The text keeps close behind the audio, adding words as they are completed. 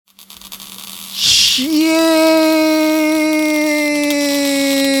Yeah,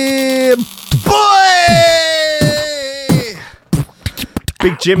 boy!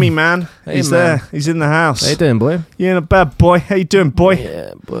 Big Jimmy, man. Hey, He's man. there. He's in the house. How you doing, boy? Yeah, not bad, boy. How you doing, boy?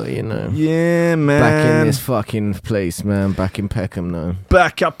 Yeah, boy, you know. Yeah, man. Back in this fucking place, man. Back in Peckham now.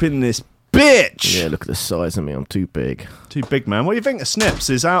 Back up in this bitch. Yeah, look at the size of me. I'm too big. Too big, man. What do you think of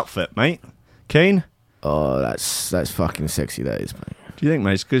Snips' outfit, mate? Keen? Oh, that's fucking sexy, that is, mate. Do you think,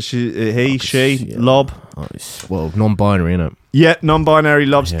 mate? It's good. He, she, Yeah. lob. Oh, well, non-binary, innit? Yeah, non-binary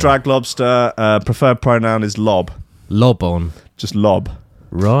lobster, Yeah. drag lobster. Preferred pronoun is lob. Lob on. Just lob.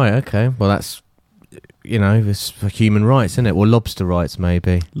 Right, okay. Well, that's, it's for human rights, isn't it? Or lobster rights,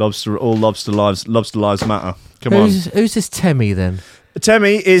 maybe. Lobster. All lobster lives matter. Come Who's this Temmie, then? on.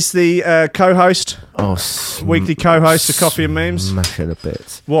 Temmie is the co-host, Oh, weekly co-host of Coffee and Memes. Smash it a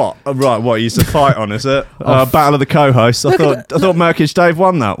bit. What? Oh, right. What? He's a fight on, is it? Battle of the co-hosts. I thought Murkish Dave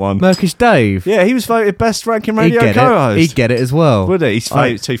won that one. Murkish Dave. Yeah, he was voted best ranking He'd radio get co-host. it. He'd get it as well. Would he?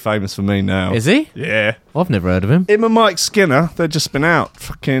 He's too famous for me now. Is he? Yeah. I've never heard of him. Him and Mike Skinner, they've just been out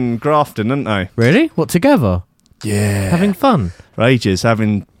fucking grafting, haven't they? Really? What, together? Yeah. Having fun? For ages,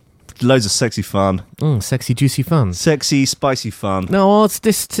 having loads of sexy fun. Sexy, juicy fun. Sexy, spicy fun. No, it's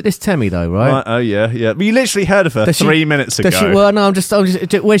this Temmie, though, right? Right, oh, yeah. But you literally heard of her Does she- 3 minutes ago. Does she, well, no, I'm just,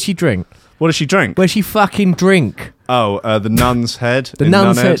 where's she drink? What does she drink? Where's she fucking drink? Oh, the nun's head. The in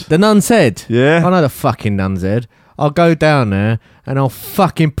nun's Nunhead. head. The nun's head. Yeah. I know the fucking nun's head. I'll go down there and I'll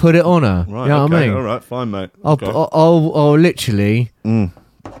fucking put it on her. Right, you know okay, what I mean? all right, fine, mate. I'll literally. Mm.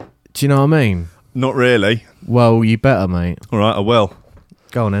 Do you know what I mean? Not really. Well, you better, mate. All right, I will.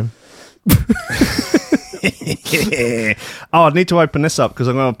 Go on then. Oh, I need to open this up because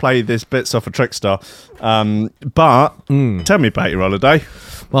I'm going to play this bits off a Trickstar. But tell me about your holiday.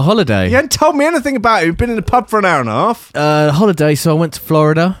 My holiday. You hadn't told me anything about it. You've been in the pub for an hour and a half. Holiday. So I went to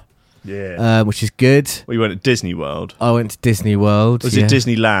Florida, Yeah. which is good. Well, you went to Disney World. I went to Disney World. Was it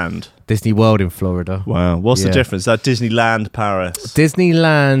Disneyland? Disney World in Florida. Wow. What's the Yeah. difference? Is that Disneyland Paris?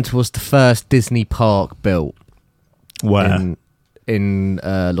 Disneyland was the first Disney park built Where? in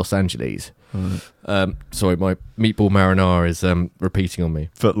Los Angeles. Sorry, my meatball marinara is repeating on me.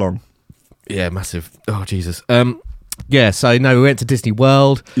 Foot long. Yeah, massive. Oh, Jesus. Yeah, so no, we went to Disney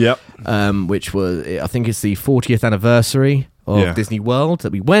World, Yep. which was, I think it's the 40th anniversary of Disney World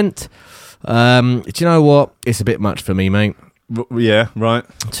that we went. Do you know what? It's a bit much for me, mate. Yeah, right.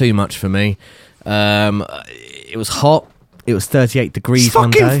 Too much for me. It was hot. It was 38 degrees It's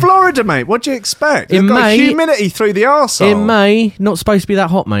one fucking day. Florida, mate. What do you expect? In They've got May- humidity through the arsehole. In May, not supposed to be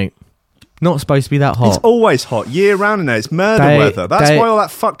that hot, mate. Not supposed to be that hot. It's always hot, year round in there. It's murder weather. That's why all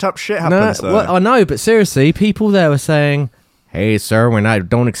that fucked up shit happens there. Well, I know, but seriously, people there were saying, "Hey, sir, I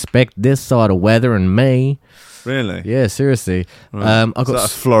don't expect this sort of weather in May." Really? Yeah, seriously. Right. I Is that a got.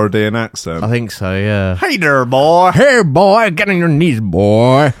 Floridian accent? I think so. Yeah. Hey there, boy. Hey, boy, get on your knees,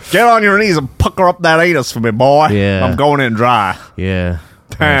 boy. Get on your knees and pucker up that anus for me, boy. Yeah. I'm going in dry. Yeah.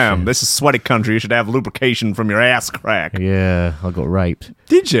 Damn, this is sweaty country. You should have lubrication from your ass crack. Yeah, I got raped.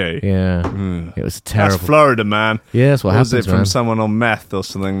 Did you? Yeah, it was terrible. That's Florida, man. Yeah, that's what Or was happens, it from man. someone on meth or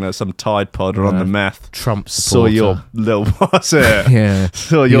something? Some Tide Pod or on the meth? Trump Saw supporter. your little... What's it? Yeah,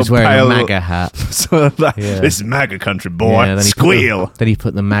 Saw he your was wearing pale... a MAGA hat. So like, Yeah. This is MAGA country, boy. Yeah, Squeal. Then he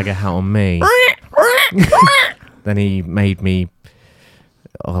put the MAGA hat on me. Then he made me.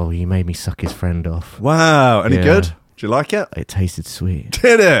 Oh, he made me suck his friend off. Wow. Any Yeah. good? Do you like it? It tasted sweet.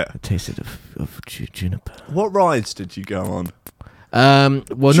 Did it? It tasted of juniper. What rides did you go on?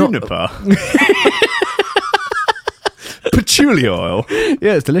 Well, Juniper. Patchouli oil.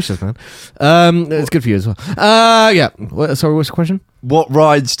 Yeah, it's delicious, man. It's good for you as well. Yeah. Sorry, what's the question? What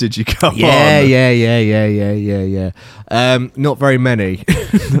rides did you go on? Yeah. Not very many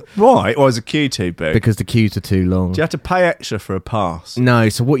Why? Or is a queue too big? because the queues are too long. Do you have to pay extra for a pass? No,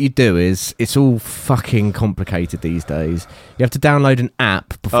 so what you do is it's all fucking complicated these days. You have to download an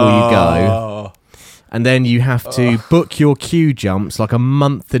app before you go. And then you have to book your queue jumps like a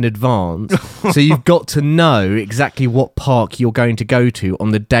month in advance. So you've got to know exactly what park you're going to go to on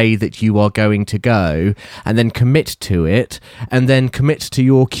the day that you are going to go, and then commit to it, and then commit to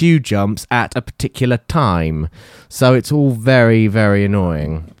your queue jumps at a particular time. So it's all very, very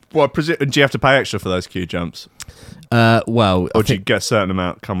annoying. Well, do you have to pay extra for those queue jumps? Well, Or do you get a certain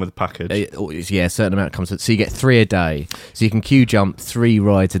amount come with a package? yeah, a certain amount comes. So you get 3 a day. So you can queue jump 3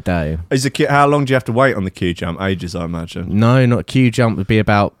 rides a day. How long do you have to wait on the queue jump? Ages, I imagine. No, not queue jump would be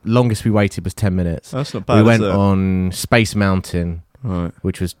about, longest we waited was 10 minutes. That's not bad, We is went it? on Space Mountain, Right.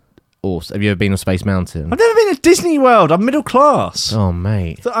 which was awesome. Have you ever been on Space Mountain? I've never been to Disney World. I'm middle class. Oh,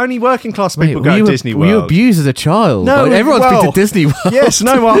 mate. The only working class Mate, people go to Disney World. Were you abused as a child? No, Like, everyone's been well, to Disney World. Yes,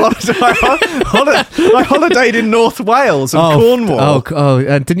 no, I holidayed in North Wales and Cornwall.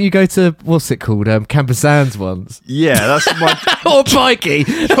 And didn't you go to, what's it called, Camper Sands once? Yeah, that's my... Or Pikey.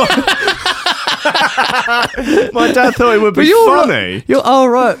 My dad thought it would be funny.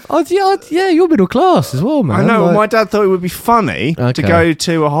 Right. Yeah, you're middle class as well, man. I know. Like, My dad thought it would be funny to Okay. go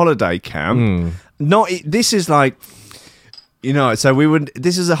to a holiday camp. This is like, so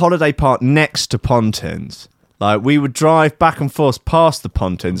this is a holiday park next to Pontins. Like, we would drive back and forth past the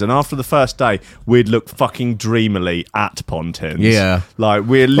Pontins, and after the first day, we'd look fucking dreamily at Pontins. Yeah. Like,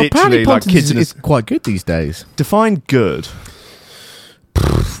 we're Well, literally apparently like Pontins kids in a... is quite good these days. Define good.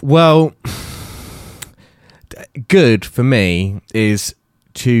 Well, good for me is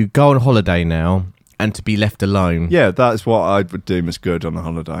to go on holiday now and to be left alone. Yeah, that's what I would deem as good on a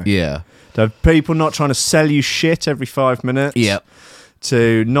holiday. Yeah. To have people not trying to sell you shit every 5 minutes. Yep.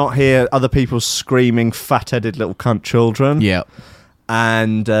 To not hear other people screaming fat-headed little cunt children. Yeah.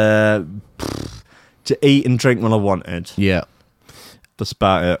 And to eat and drink when I wanted. Yeah. That's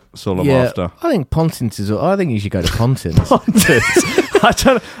about it. That's all I'm after. I think Pontins is... I think you should go to Pontins. Pontins.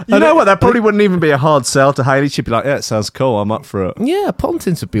 You know what? That probably wouldn't even be a hard sell to Hayley. She'd be like, yeah, it sounds cool. I'm up for it. Yeah,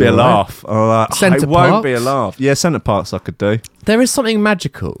 Pontins would be Be a all right. laugh. Like, Centre it won't Parks. be a laugh. Yeah, Centre Parks I could do. There is something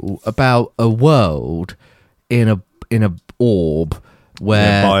magical about a world in a orb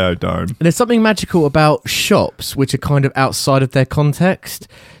where... Biodome. And there's something magical about shops which are kind of outside of their context.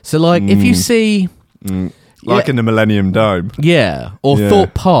 So, like, if you see... Like in the Millennium Dome. Yeah, or Yeah.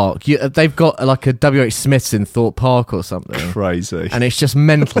 Thorpe Park. They've got like a W.H. Smith's in Thorpe Park or something. Crazy. And it's just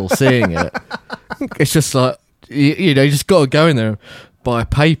mental seeing it. It's just like, you just got to go in there and buy a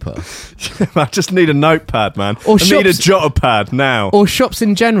paper. I just need a notepad, man. Or I need a shops- jotter pad now. Or shops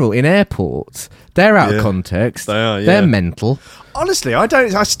in general, in airports. They're out of context. They are, yeah. They're mental. Honestly,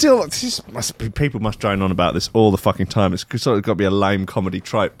 people must drone on about this all the fucking time. It's sort of got to be a lame comedy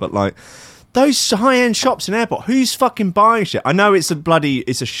trope, but like, those high-end shops in airport, who's fucking buying shit? I know it's a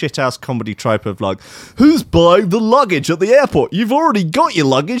shithouse comedy trope of like, who's buying the luggage at the airport? You've already got your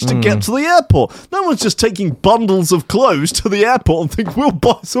luggage to get to the airport. No one's just taking bundles of clothes to the airport and think, we'll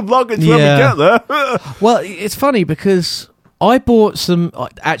buy some luggage when we get there. Well, it's funny because I bought some...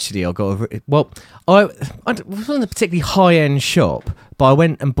 Actually, I got... It wasn't a particularly high-end shop, but I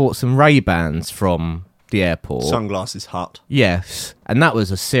went and bought some Ray-Bans from the airport. Sunglasses Hut. Yes, and that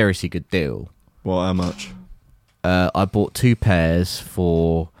was a seriously good deal. Well, how much? I bought 2 pairs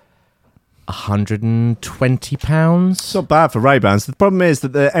for £120. It's not bad for Ray-Bans. The problem is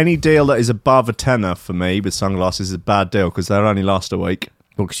that any deal that is above a tenner for me with sunglasses is a bad deal because they'll only last a week.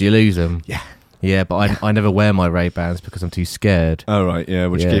 Well, because you lose them. Yeah. Yeah, but I never wear my Ray-Bans because I'm too scared. Oh, right, yeah.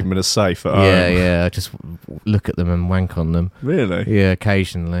 Would you Yeah. keep them in a safe at home? Yeah, I just look at them and wank on them. Really? Yeah,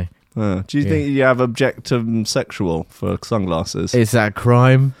 occasionally. Do you think you have objectum sexual for sunglasses? Is that a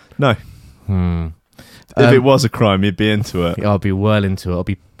crime? No. If it was a crime, you'd be into it. I'll be well into it. I'll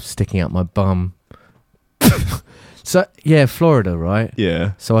be sticking out my bum. So, yeah, Florida, right?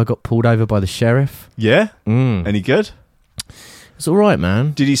 Yeah. So I got pulled over by the sheriff. Yeah? Mm. Any good? It's all right,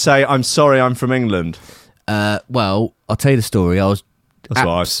 man. Did he say, I'm sorry, I'm from England? Well, I'll tell you the story. That's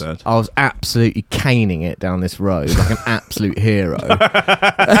what I said. I was absolutely caning it down this road like an absolute hero.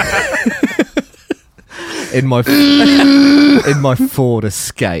 in my Ford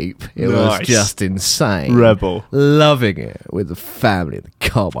Escape. It was Nice. just insane. Rebel. Loving it with the family in the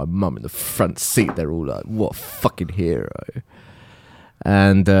car, my mum in the front seat. They're all like, what a fucking hero.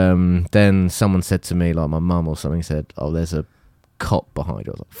 And then someone said to me, like my mum or something said, oh, there's a cop behind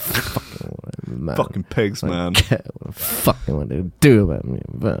you. I was like, fucking man. Fucking pigs, man. Fucking what they do about me.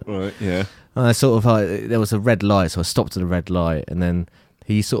 But Right, yeah. I sort of like, there was a red light, so I stopped at a red light, and then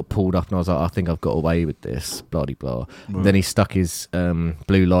he sort of pulled up, and I was like, I think I've got away with this, blah de blah. Right. Then he stuck his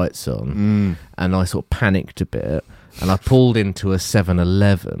blue lights on, and I sort of panicked a bit, and I pulled into a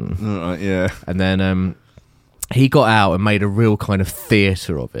 7-Eleven, Right, yeah. and then he got out and made a real kind of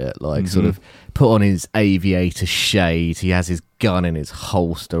theatre of it, like sort of put on his aviator shades, he has his gun in his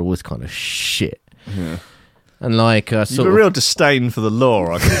holster, all this kind of shit. Yeah. And like, You've sort a of, real disdain for the law,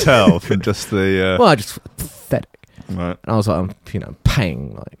 I can tell, from just the... well, I just pathetic. Right. And I was like, I'm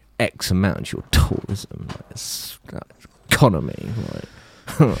paying like X amount to your tourism, like, it's economy. Like.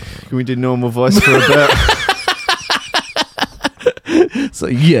 Can we do normal voice for a bit? So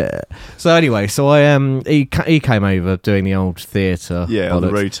yeah. So anyway, so I he came over doing the old theatre. Yeah, on the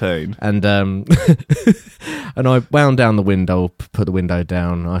bollocks. routine. And and I wound down the window, put the window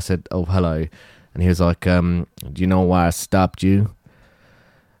down. I said, "Oh, hello," and he was like, "Do you know why I stopped you?"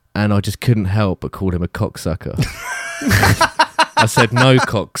 and I just couldn't help but call him a cocksucker. I said, no,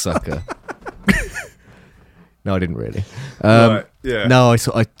 cocksucker. No, I didn't really. Right, yeah. No,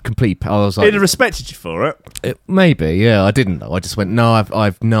 I completely. I was like, He'd have respected you for it. Maybe, yeah. I didn't know. I just went, no,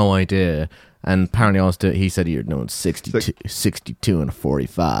 I've no idea. And apparently, I was doing. He said you're doing 62 and a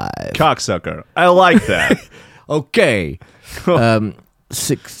 45. Cocksucker. I like that. Okay.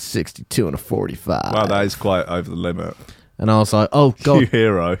 62 and a 45. Wow, that is quite over the limit. And I was like, oh god, You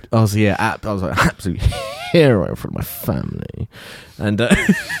hero. I was like, absolute hero for my family, and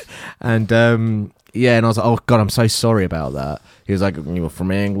yeah, and I was like, oh god, I'm so sorry about that. He was like, you were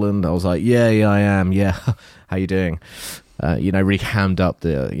from England? I was like, yeah, I am. Yeah, how you doing? Really hammed up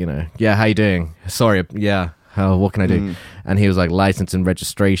the, yeah, how you doing? Sorry, yeah. What can I do? And he was like, license and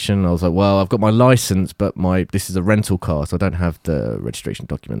registration. I was like, well, I've got my license, but this is a rental car, so I don't have the registration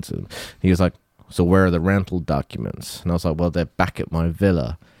documents. And he was like, so where are the rental documents? And I was like, well, they're back at my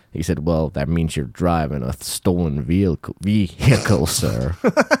villa. He said, well, that means you're driving a stolen vehicle, sir.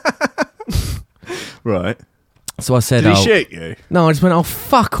 Right. So I said, Did he shit you? No, I just went, oh,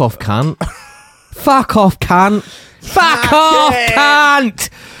 fuck off, cunt. Fuck off, cunt. Fuck off, cunt.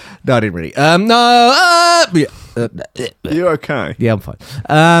 No, I didn't really. You okay? Yeah, I'm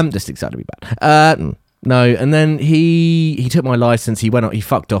fine. Just excited to be back. No, and then he took my license. He went. He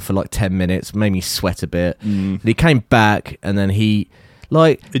fucked off for like 10 minutes, made me sweat a bit. And he came back, and then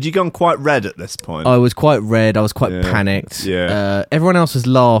had you gone quite red at this point? I was quite red. I was quite panicked. Yeah. Everyone else was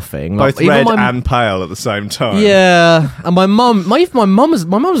laughing. Both red and pale at the same time. Yeah. And my mum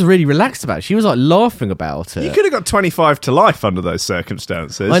was really relaxed about it. She was like laughing about it. You could have got 25 to life under those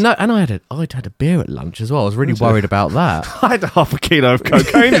circumstances. I know, and I'd had a beer at lunch as well. I was really worried about that. I had half a kilo of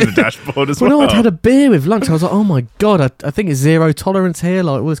cocaine in the dashboard as well. Well, no, I'd had a beer with lunch. I was like, oh my god, I think it's zero tolerance here,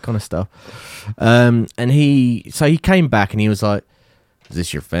 like all this kind of stuff. And he came back and he was like, is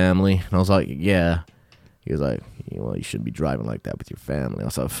this your family? And I was like, yeah. He was like, well, you shouldn't be driving like that with your family. I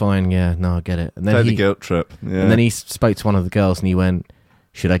was like, fine, yeah, no, I get it. And then the guilt trip. Yeah. And then he spoke to one of the girls and he went,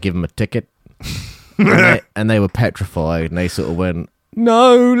 should I give him a ticket? and they were petrified and they sort of went,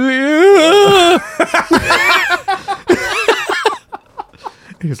 no, Leah.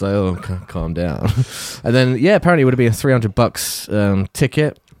 He was like, oh, calm down. And then, yeah, apparently it would have been a $300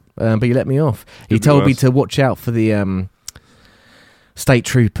 ticket, but he let me off. He told me to watch out for the state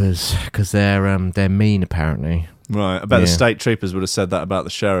troopers because they're mean apparently. Right, I bet the state troopers would have said that about the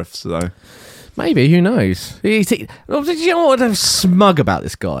sheriffs though. Maybe, who knows? You know what I'm smug about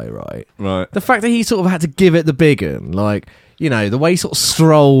this guy, right? Right. The fact that he sort of had to give it the big un, like, the way he sort of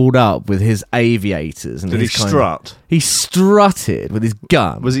strolled up with his aviators. And Did he strut? He strutted with his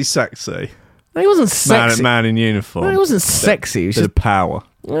gun. Was he sexy? No, he wasn't sexy. Man in uniform. No, he wasn't sexy. He was bit just of power.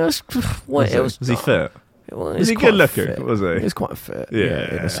 Was he fit? Was he good looking? Was he? He was quite fit.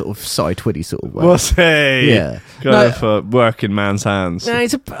 Yeah. In a sort of side-twitty sort of way. Was he? Yeah. Going for working man's hands. No, he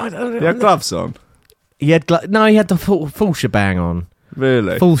had gloves on? He had the full shebang on.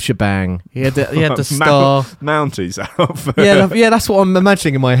 Really? Full shebang. He had the star. Mounties outfit. Yeah, that's what I'm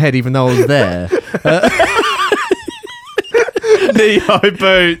imagining in my head, even though I was there. Knee-high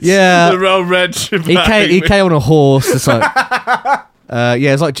boots. Yeah. The real red shebang. He came on a horse. It's like...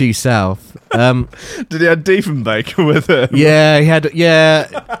 it's like due south. Did he have Diefenbaker with him? Yeah, he had. Yeah,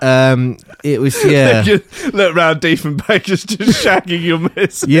 it was. Yeah, look round, Diefenbaker's just shagging your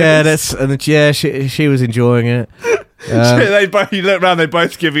missus. Yeah, she was enjoying it. You look round, they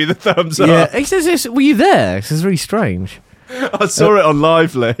both give you the thumbs up. Yeah, he says, "Were you there?" This is really strange. I saw it on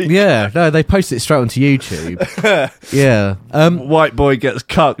Lively. Yeah, no, they posted it straight onto YouTube. Yeah, white boy gets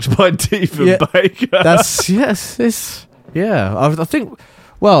cucked by Diefenbaker. I think.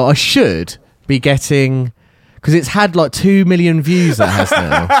 Well, I should be getting, because it's had like 2 million views that has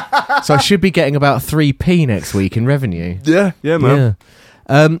now, so I should be getting about 3p next week in revenue. Yeah, man.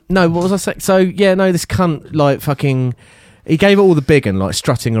 Yeah. No, what was I saying? So yeah, no, this cunt like fucking, he gave it all the big and like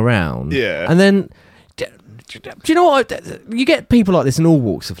strutting around. Yeah, and then do you know what? You get people like this in all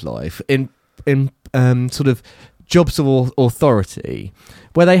walks of life, in sort of jobs of authority,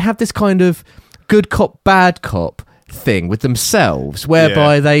 where they have this kind of good cop, bad cop thing with themselves,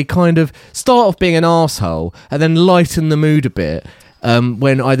 whereby they kind of start off being an arsehole and then lighten the mood a bit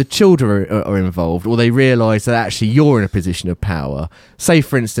when either children are involved or they realise that actually you're in a position of power. Say,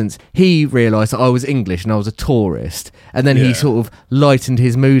 for instance, he realised that I was English and I was a tourist, and then he sort of lightened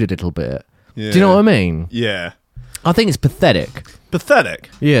his mood a little bit. Yeah. Do you know what I mean? Yeah. I think it's pathetic. Pathetic?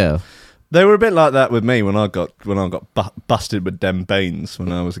 Yeah. They were a bit like that with me when I got busted with them beans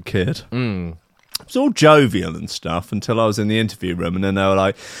when I was a kid. It was all jovial and stuff until I was in the interview room, and then they were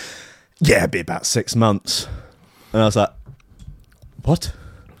like, yeah, it'd be about 6 months. And I was like, what?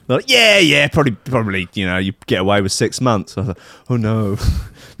 Like, yeah, probably, you know, you get away with 6 months. I thought, oh no.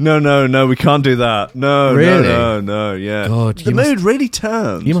 No, we can't do that. No, Really? no, yeah. God, the mood really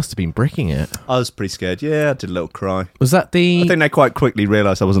turned. You must have been bricking it. I was pretty scared. Yeah, I did a little cry. Was that I think they quite quickly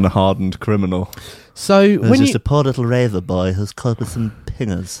realised I wasn't a hardened criminal. So when you poor little raver boy who's caught with some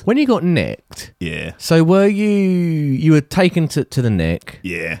pingers. when you got nicked, Yeah. so were you were taken to the nick,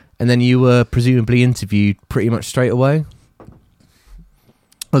 Yeah. and then you were presumably interviewed pretty much straight away?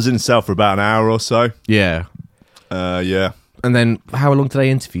 I was in cell for about an hour or so. Yeah. Yeah. And then how long did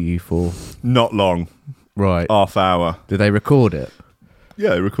they interview you for? Not long. Right. Half hour. Did they record it?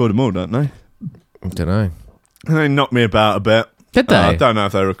 Yeah, they record them all, don't they? I don't know. And they knocked me about a bit. Did they? I don't know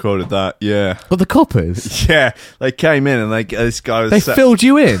if they recorded that. Yeah. But the coppers? Yeah. They came in and this guy was They filled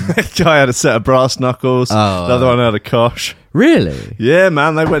you in? This guy had a set of brass knuckles. Oh. The other one had a kosh. Really? Yeah,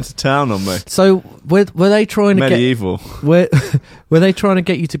 man, they went to town on me. So were they trying to Medieval. were they trying to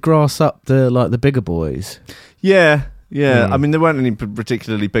get you to grass up the bigger boys? Yeah. Mm. I mean, there weren't any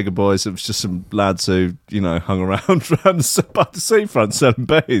particularly bigger boys. It was just some lads who, you know, hung around by the seafront selling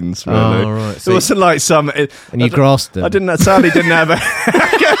beans, really. Oh, right. It wasn't like some... And you grassed them? Sadly didn't have a...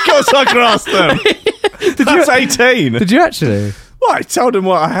 Of course I grassed them. That's 18. Did you actually? Well, I told them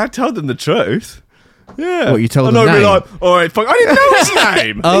what I had. Told them the truth. Yeah. What, you told and them I'd be name? like, all right, fuck. I didn't know his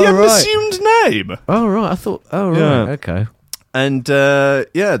name. Oh, he had an right. assumed name. Oh, right. I thought... Oh, right. Yeah. Okay. And,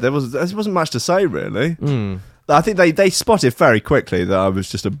 yeah, there wasn't much to say, really. Mm. I think they spotted very quickly that I was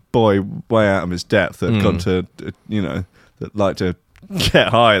just a boy way out of his depth that had gone to, you know, that liked to get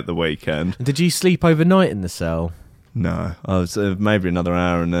high at the weekend. Did you sleep overnight in the cell? No, I was maybe another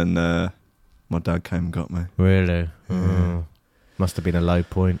hour, and then my dad came and got me. Really? Oh. Must have been a low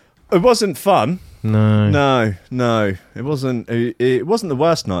point. It wasn't fun. No. No, it wasn't. It wasn't the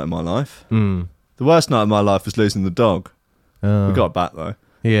worst night of my life. Mm. The worst night of my life was losing the dog. Oh. We got back though.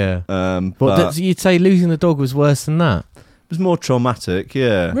 Yeah. But But you'd say losing the dog was worse than that? it was more traumatic.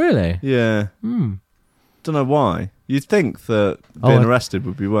 Yeah. Really? Yeah. Hmm. Don't know why. You'd think that being arrested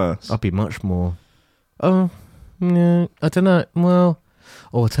would be worse. I'd be much more. Oh, yeah. I don't know. Well,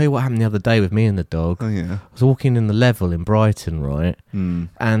 I'll tell you what happened the other day with me and the dog. Oh yeah. I was walking in the Level in Brighton, right?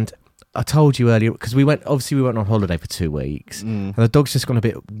 And I told you earlier, because we went on holiday for 2 weeks, and the dog's just gone a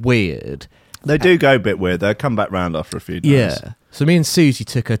bit weird. They do go a bit weird. They'll come back round after a few days. Yeah. So me and Susie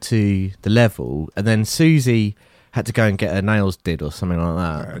took her to the Level, and then Susie had to go and get her nails did or something like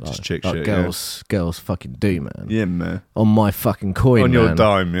that. Yeah, like, just chick like shit, girls fucking do, man. Yeah, man. On my fucking coin, On man. your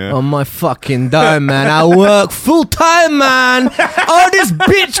dime, yeah. On my fucking dime, man. I work full time, man. All this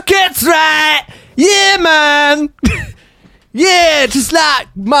bitch gets right. Yeah, man. Yeah, just like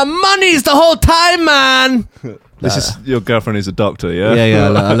my money's the whole time, man. This is your girlfriend is a doctor, yeah? Yeah,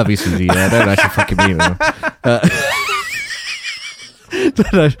 I love you, Susie. Yeah, I don't actually fucking mean it.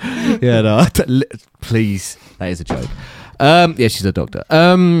 Yeah, no. Please, that is a joke. Yeah, she's a doctor. Yeah,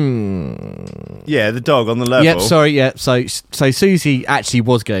 the dog on the level. Yep, sorry, yeah. So Susie actually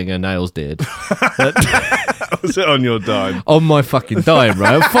was getting her nails did. Was it on your dime? On my fucking dime,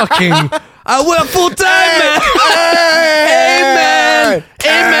 right? I work full time, man.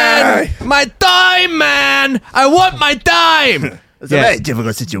 Hey, man. My dime, man. I want my dime. It's a very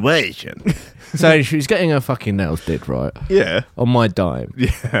difficult situation. So she was getting her fucking nails did, right? Yeah. On my dime.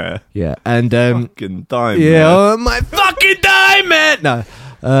 Yeah. Yeah. And Fucking dime, yeah, man. on my fucking dime, man. No.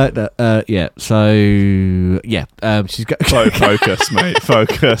 Yeah. So yeah, she's got Focus, mate.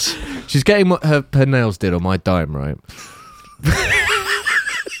 Focus. she's getting what her nails did on my dime, right?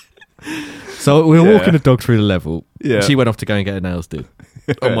 So we were walking the dog through the Level. Yeah. She went off to go and get her nails did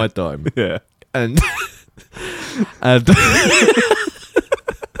on my dime. Yeah. And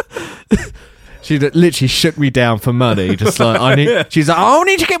she literally shook me down for money. Just like she's like, I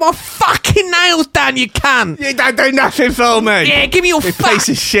need to get my fucking nails done. You can. You don't do nothing for me. Yeah, give me your piece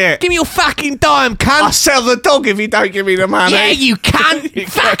of shit. Give me your fucking dime, cunt. I'll sell the dog if you don't give me the money. Yeah, you can.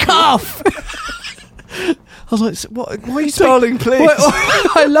 Fuck off. I was like, what? Why are you Darling, please.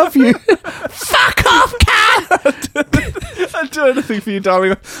 I love you. Fuck off, cunt. I'll do anything for you,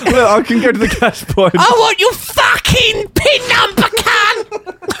 darling. Look, I can go to the cash point. I want your fucking pin number, cunt.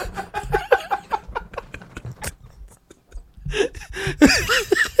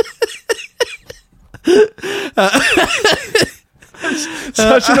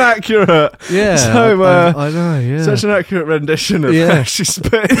 Such an accurate, Yeah, so I know. Yeah, such an accurate rendition of how she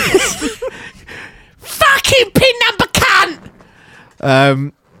speaks. fucking pin number,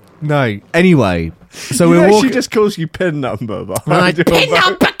 cunt. No. Anyway, so You we're know walking. she just calls you pin number. My pin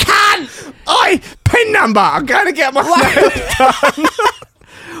number, cunt. Oi, pin number. I'm going to get my nails done.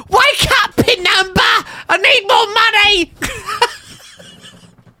 Wake up, pin number. I need more money.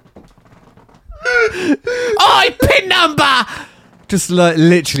 Just like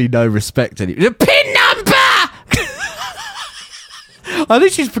literally no respect anymore. The pin number. I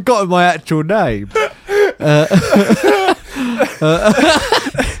think she's forgotten my actual name. Pin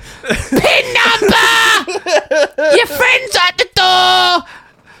number. Your friend's at the door.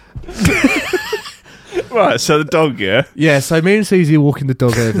 Right, so the dog, yeah? Yeah, so me and Susie are walking the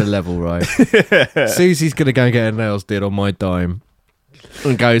dog over the level, right? Susie's going to go and get her nails did on my dime.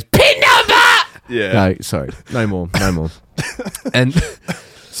 And goes, pin number! Yeah. No, sorry. No more. And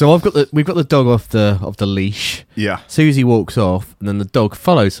so we've got the dog off the leash. Yeah. Susie walks off, and then the dog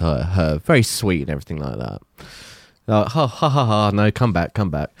follows her. Very sweet and everything like that. Like, ha, ha, ha, ha. No, come back.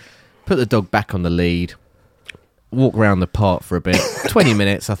 Put the dog back on the lead. Walk around the park for a bit. 20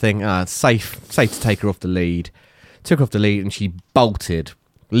 minutes, I think. Safe to take her off the lead. Took her off the lead, and she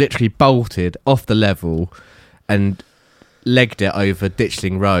literally bolted off the level and legged it over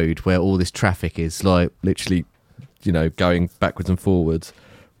Ditchling Road, where all this traffic is, like, literally, going backwards and forwards.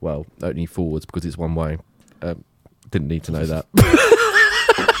 Well, only forwards because it's one way. Didn't need to know that.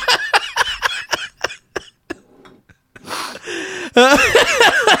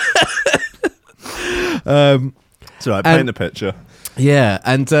 It's all right, paint the picture. Yeah,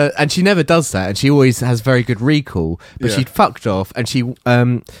 and she never does that, and she always has very good recall. But Yeah. she fucked off, and she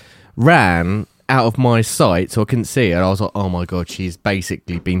ran out of my sight, so I couldn't see her. And I was like, oh my god, she's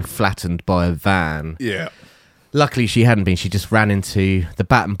basically been flattened by a van. Yeah. Luckily, she hadn't been. She just ran into the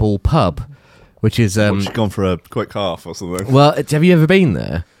Bat and Ball pub, which is She's gone for a quick half or something. well. Have you ever been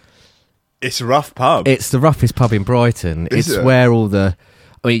there? It's a rough pub. It's the roughest pub in Brighton. Is It's it? where all the.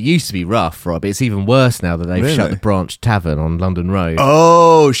 I mean, it used to be rough, right? But it's even worse now that they've Really? shut the Branch Tavern on London Road.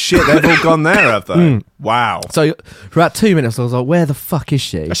 Oh, shit, they've all gone there, have they? Wow. So for about 2 minutes, I was like, "Where the fuck is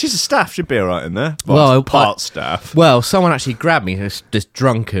she?" She's a staff, she'd be all right in there. Well, it's part staff. Well, someone actually grabbed me, this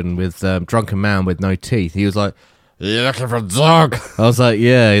drunken man with no teeth. He was like, "You looking for a dog?" I was like,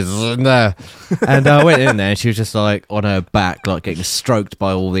 "Yeah, he's in there." And I went in there, and she was just like on her back, like getting stroked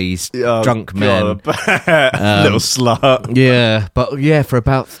by all these drunk men. Little slut. Yeah, but yeah, for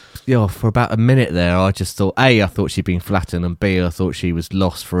about a minute there, I just thought, A, I thought she'd been flattened, and B, I thought she was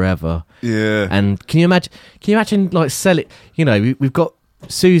lost forever. Yeah. And can you imagine like sell it? We've got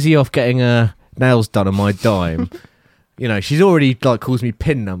Susie off getting her nails done on my dime. She's already like calls me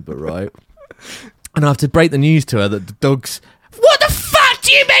pin number, right? And I have to break the news to her that the dog's. What the fuck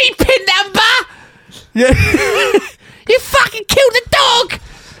do you mean, pin number? Yeah. You fucking killed the dog.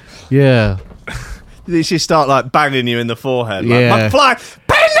 Yeah. She start like banging you in the forehead. Like, Yeah. McFly,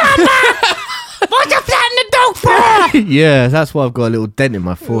 pin number! What you flatten the dog for? Yeah, that's why I've got a little dent in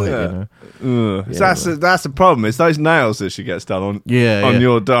my forehead. Ugh. That's the problem. It's those nails that she gets done on. Yeah, on yeah.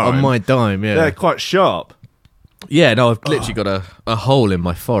 your dime. On my dime, yeah. They're quite sharp. Yeah, no, I've literally got a hole in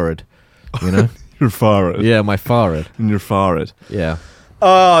my forehead. Your forehead. Yeah, my forehead. In your forehead. Yeah.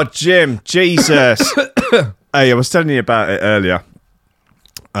 Oh, Jim, Jesus. Hey, I was telling you about it earlier.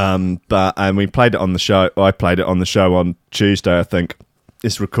 But we played it on the show. I played it on the show on Tuesday, I think.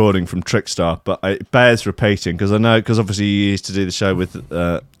 It's recording from Trickstar, but it bears repeating because obviously you used to do the show with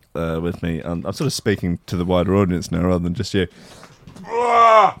me. And I'm sort of speaking to the wider audience now rather than just you.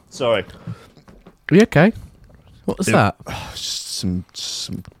 Sorry. Are you okay? What was that? Just some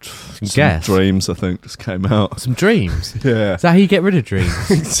gas? dreams, I think, just came out. Some dreams? Yeah. Is that how you get rid of dreams?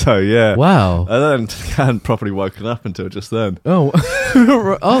 So, yeah. Wow. I hadn't properly woken up until just then. Oh.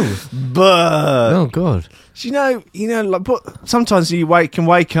 Oh. But Oh, God. you know, like, but sometimes you can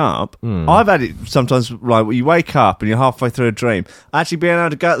wake up. I've had it sometimes, like, you wake up and you're halfway through a dream. Actually being able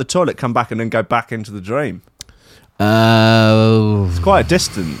to go to the toilet, come back, and then go back into the dream. Oh. It's quite a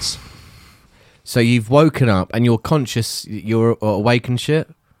distance. So you've woken up and you're conscious, you're awake and shit,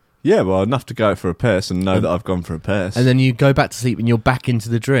 Yeah, well, enough to go for a piss and know that I've gone for a piss. and then you go back to sleep and you're back into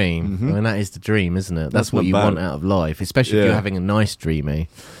the dream. I mean, that is the dream, isn't it? That's what not you bad. want out of life, especially if Yeah. you're having a nice dreamy.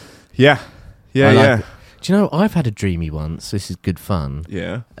 Yeah. Yeah, I like yeah. it. Do you know, I've had a dreamy once. This is good fun.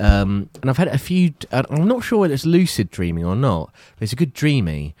 Yeah. And I've had a few. I'm not sure whether it's lucid dreaming or not, but it's a good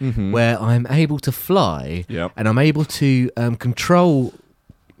dreamy where I'm able to fly Yep. and I'm able to control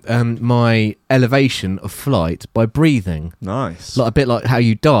my elevation of flight by breathing, Nice. like a bit like how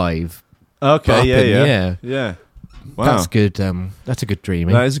you dive. Okay, up yeah, in the yeah. air. Yeah. Wow. That's good. That's a good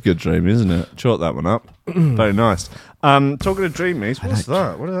dreamy. That is a good dream, isn't it? Chalk that one up. Very nice. Talking of dreamies, what's like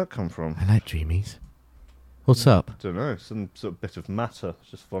that? Where did that come from? I like dreamies. What's up? Don't know. Some sort of bit of matter.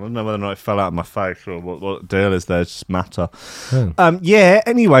 Just fun. I don't know whether or not it fell out of my face or what the deal is there. It's just matter. Oh. Yeah,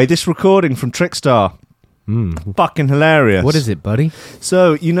 anyway, this recording from Trickstar. Fucking hilarious. What is it, buddy?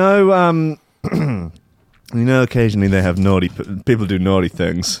 So, occasionally they have people do naughty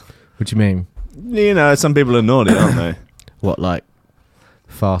things. What do you mean? Some people are naughty, aren't they? What, like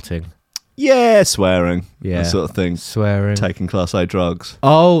Farting. Yeah, swearing. Yeah. That sort of thing. Swearing. Taking Class A drugs.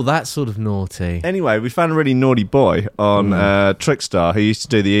 Oh, that's sort of naughty. Anyway, we found a really naughty boy on Trickstar who used to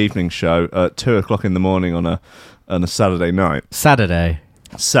do the evening show at 2:00 in the morning on a Saturday night. Saturday.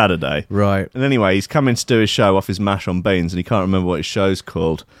 And Right. anyway, he's coming to do his show off his mash on beans, and he can't remember what his show's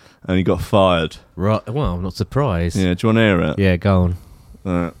called, and he got fired. Right. Well, I'm not surprised. Yeah, do you want to hear it? Yeah, go on.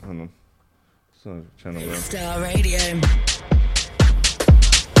 Hang on. Sorry, channel one. Star Radio.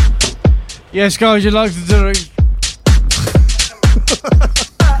 Yes, guys, you'd like to do it.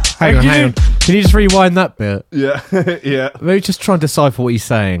 Hang on. Can you just rewind that bit? Yeah, yeah. Maybe just try and decipher what he's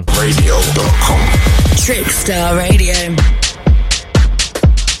saying. Trickstar Radio.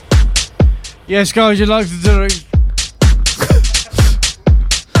 Yes, guys, you'd like to do it.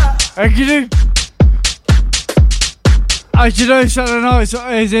 Thank you. As you know, Saturday night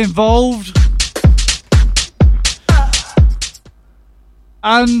is involved.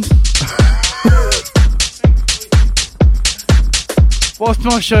 And what's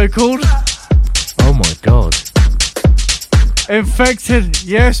my show called? Oh my god. Infected,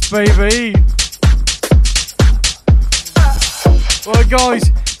 yes, baby. Right, guys,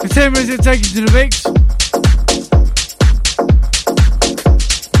 for 10 minutes, it'll take you to the mix.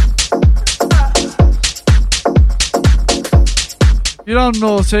 You know I'm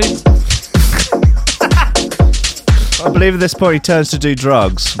naughty. I believe at this point he turns to do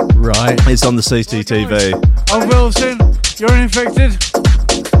drugs. Right. It's on the CCTV. I'm Wilson, you're infected.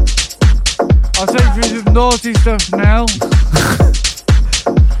 I'll take you through some naughty stuff now.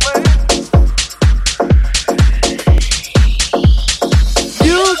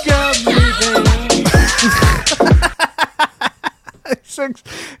 You got me there.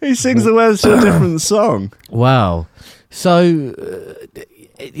 He sings the words to a different song. Wow. So,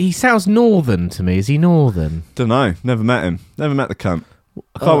 he sounds northern to me. Is he northern? Don't know. Never met him. Never met the cunt.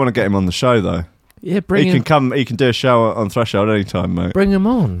 I quite want to get him on the show though. Yeah, bring He him. can come. He can do a show on Threshold anytime, mate. Bring him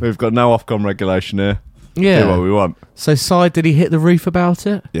on. We've got no Ofcom regulation here. Yeah. Do what we want. So, Side, did he hit the roof about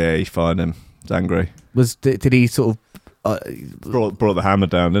it? Yeah, he fired him. He's angry. Did he sort of Brought the hammer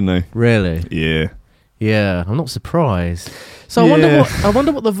down, didn't he? really? Yeah. Yeah, I'm not surprised. So I Yeah.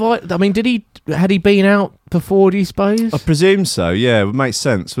 wonder what the I mean, had he been out before? Do you suppose? I presume so. Yeah, it would make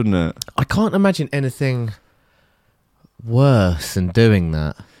sense, wouldn't it? I can't imagine anything worse than doing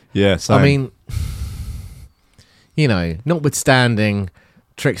that. Yeah. Same. I mean, you know, notwithstanding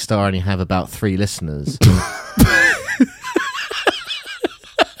Trickstar only have about 3 listeners.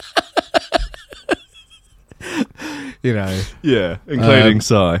 You know, yeah, including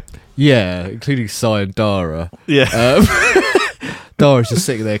Sai. yeah, including Sai and Dara. Yeah. Dara's just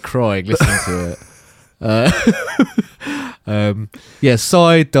sitting there crying, listening to it. Yeah,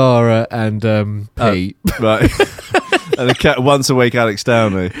 Sai, Dara, and Pete. Right. And once a week, Alex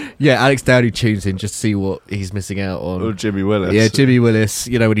Downey Yeah, Alex Downey tunes in just to see what he's missing out on. or Jimmy Willis. Yeah, Jimmy Willis.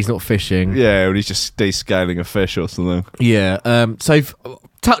 You know, when he's not fishing. Yeah, when he's just descaling a fish or something. Yeah. So,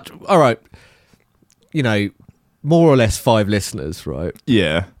 all right. You know, more or less 5 listeners, right?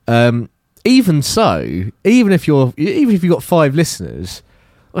 Yeah. Even so, even if you've got 5 listeners,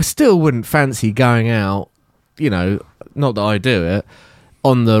 I still wouldn't fancy going out. You know, not that I do it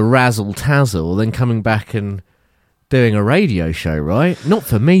on the razzle tazzle, then coming back and doing a radio show, right? Not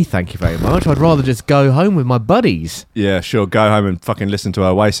for me, thank you very much. I'd rather just go home with my buddies. Yeah, sure. Go home and fucking listen to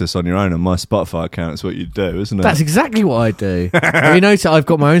Oasis on your own on my Spotify account. That's what you do, isn't it? That's exactly what I do. Have you noticed I've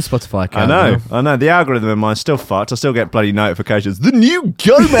got my own Spotify account? I know. The algorithm in mine's still fucked. I still get bloody notifications. The new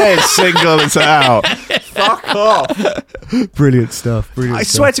Gomez single is out. Fuck off. Brilliant stuff. I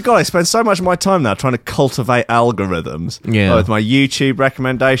swear to God, I spend so much of my time now trying to cultivate algorithms. Yeah. With my YouTube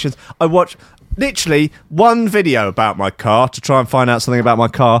recommendations. I watch literally one video about my car to try and find out something about my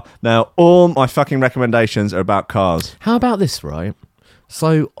car. Now, all my fucking recommendations are about cars. How about this, right?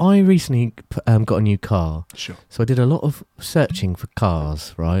 So I recently got a new car. Sure. So I did a lot of searching for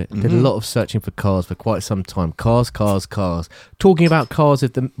cars, right? Did a lot of searching for cars for quite some time. Cars. Talking about cars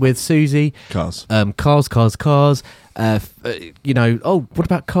with Susie. Cars. Cars. You know, oh, what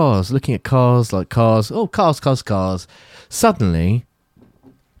about cars? Looking at cars, like cars. Oh, cars. Suddenly,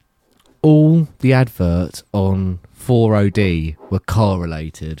 all the adverts on 4OD were car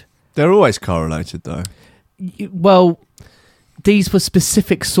related. They're always correlated, though. Well, these were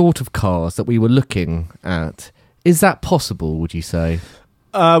specific sort of cars that we were looking at. Is that possible, would you say?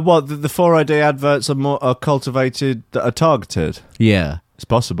 What, the 4ID adverts are cultivated, that are targeted? Yeah. It's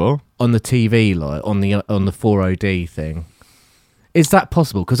possible. On the TV, like, on the 4OD thing. Is that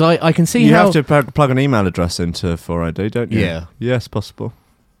possible? Because I can see You how... have to plug an email address into 4ID, don't you? Yeah. Yes, possible.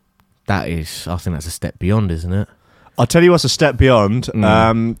 That is... I think that's a step beyond, isn't it? I'll tell you what's a step beyond.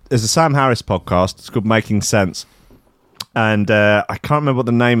 There's a Sam Harris podcast. It's called Making Sense. And I can't remember what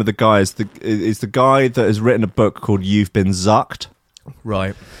the name of the guy is. It's the guy that has written a book called You've Been Zucked.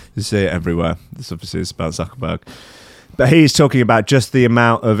 Right. You see it everywhere. This obviously is about Zuckerberg. But he's talking about just the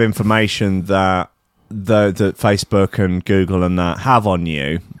amount of information that Facebook and Google and that have on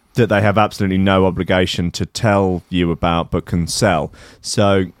you that they have absolutely no obligation to tell you about but can sell.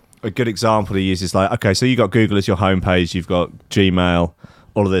 So a good example he uses like, okay, so you've got Google as your homepage, you've got Gmail,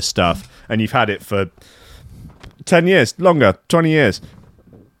 all of this stuff, and you've had it for 10 years, longer, 20 years.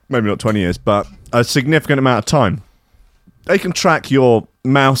 Maybe not 20 years, but a significant amount of time. They can track your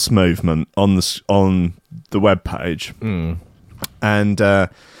mouse movement on the web page. And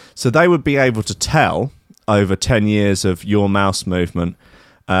so they would be able to tell over 10 years of your mouse movement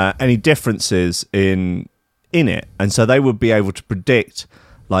any differences in it. And so they would be able to predict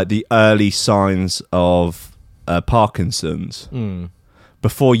like the early signs of Parkinson's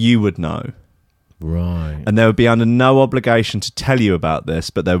before you would know. Right. And they would be under no obligation to tell you about this,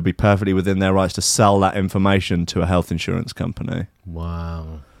 but they would be perfectly within their rights to sell that information to a health insurance company.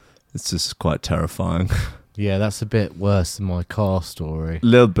 Wow. It's just quite terrifying. Yeah, that's a bit worse than my car story. A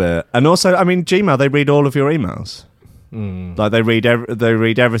little bit. And also, I mean, Gmail, they read all of your emails. Like they read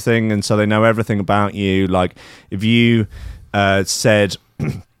everything, and so they know everything about you. Like if you said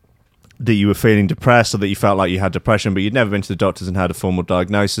that you were feeling depressed or that you felt like you had depression but you'd never been to the doctors and had a formal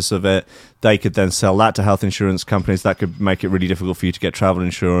diagnosis of it, they could then sell that to health insurance companies. That could make it really difficult for you to get travel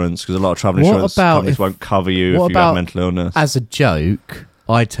insurance because a lot of travel insurance companies won't cover you if you have mental illness. As a joke,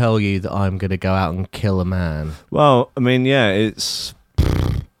 I tell you that I'm going to go out and kill a man. Well, I mean, yeah, it's...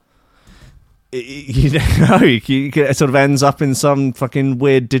 it sort of ends up in some fucking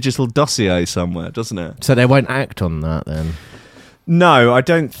weird digital dossier somewhere, doesn't it? So they won't act on that then? No, I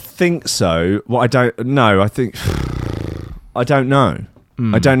don't think so. I don't know. I don't know.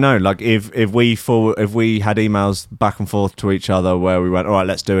 I don't know. Like if we had emails back and forth to each other where we went, all right,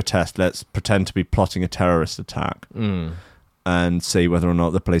 let's do a test. Let's pretend to be plotting a terrorist attack and see whether or not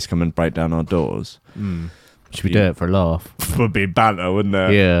the police come and break down our doors. Should we do it for a laugh? Would be banter, wouldn't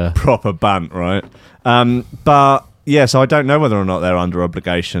it? Yeah. Proper bant, right? But yeah, so I don't know whether or not they're under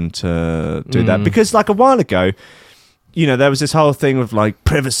obligation to do that because, like a while ago, you know, there was this whole thing with like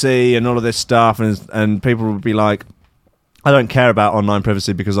privacy and all of this stuff, and people would be like, I don't care about online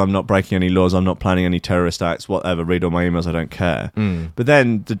privacy because I'm not breaking any laws, I'm not planning any terrorist acts, whatever, read all my emails, I don't care. But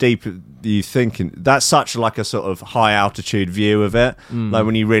then the deeper you think, that's such like a sort of high altitude view of it. Like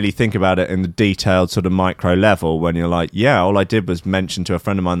when you really think about it in the detailed sort of micro level, when you're like, yeah, all I did was mention to a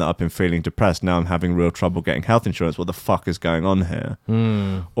friend of mine that I've been feeling depressed, now I'm having real trouble getting health insurance, what the fuck is going on here?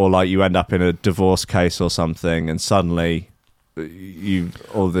 Or like you end up in a divorce case or something and suddenly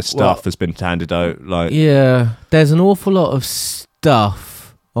all this stuff has been handed out. Like, yeah, there's an awful lot of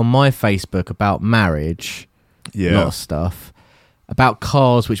stuff on my Facebook about marriage. Yeah, a lot of stuff about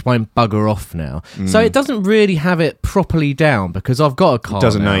cars which won't bugger off now. So it doesn't really have it properly down because I've got a car. It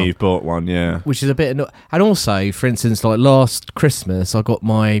doesn't now, know you've bought one. Yeah, which is a bit. And also, for instance, like last Christmas, I got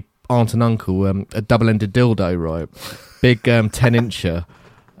my aunt and uncle a double-ended dildo, right, big 10-incher,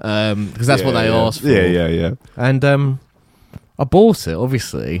 because that's what they asked for. Yeah. And I bought it,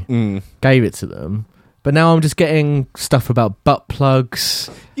 obviously, gave it to them, but now I'm just getting stuff about butt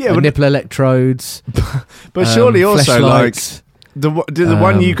plugs, nipple electrodes. But surely also like the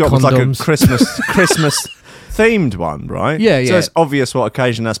one you got condoms. was like a Christmas themed one, right? Yeah. So it's obvious what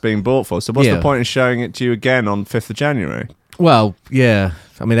occasion that's being bought for. So what's the point in showing it to you again on 5th of January? Well, yeah.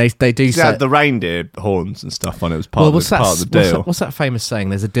 I mean, they do say the reindeer horns and stuff on it was part of the deal. What's that famous saying?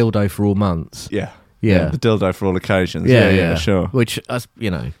 There's a dildo for all months. Yeah, the dildo for all occasions. Yeah, sure. Which,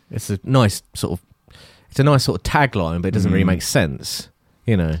 you know, it's a nice sort of tagline, but it doesn't really make sense.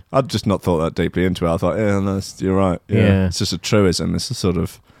 You know, I'd just not thought that deeply into it. I thought, no, you're right. Yeah, it's just a truism. It's a sort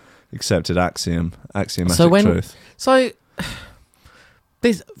of accepted axiomatic truth. So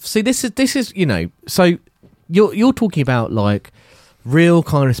this is you know. So you're talking about like real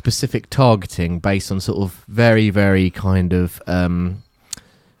kind of specific targeting based on sort of very, very kind of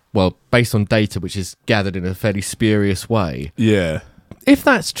based on data which is gathered in a fairly spurious way. Yeah. If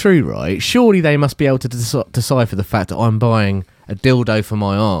that's true, right, surely they must be able to decipher the fact that I'm buying a dildo for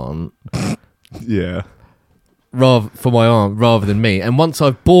my aunt. Yeah. Rather than me. And once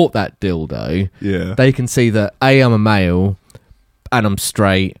I've bought that dildo, they can see that A, I'm a male and I'm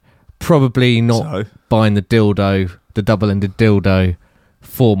straight. Probably not buying the double-ended dildo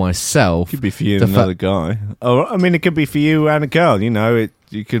for myself. Could be for you and another guy. Oh, I mean, it could be for you and a girl. You know,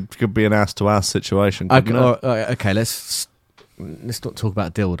 you could be an ass-to-ass situation. Okay, let's not talk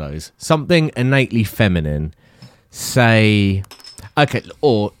about dildos. Something innately feminine say, okay,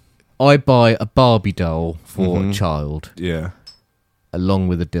 or I buy a Barbie doll for a child Yeah. along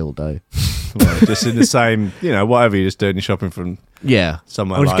with a dildo. Right, just in the same, whatever you're just doing, you're shopping from Yeah.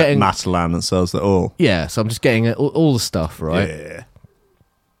 somewhere I'm just like getting, Matalan that sells it all. Yeah, so I'm just getting all the stuff, right? Yeah.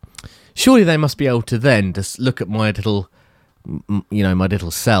 Surely they must be able to then just look at my little, my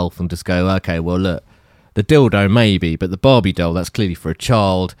little self and just go, okay, well, look, the dildo maybe, but the Barbie doll, that's clearly for a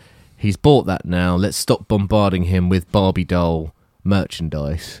child. He's bought that now. Let's stop bombarding him with Barbie doll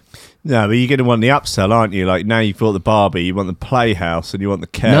merchandise. No, but you're going to want the upsell, aren't you? Like, now you've bought the Barbie, you want the Playhouse, and you want the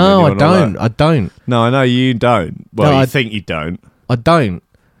Ken. No, and I you want all don't. that. I don't. No, I know you don't. Well, No, you I- think you don't. I don't.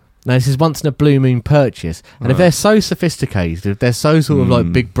 No, this is once in a blue moon purchase. And if they're so sophisticated, if they're so sort of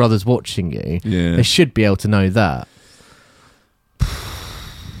like big brothers watching you, Yeah. they should be able to know that.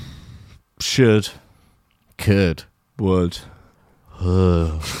 Should. Could. Would.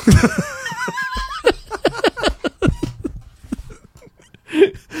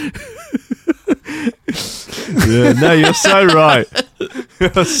 Yeah, no, you're so right.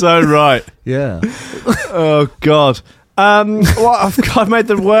 You're so right. Yeah. Oh, God. I've made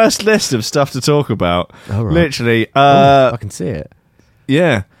the worst list of stuff to talk about. All right. Literally. I can see it.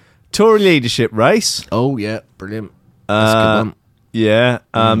 Yeah. Tory leadership race. Oh, yeah. Brilliant. That's a good one. Yeah.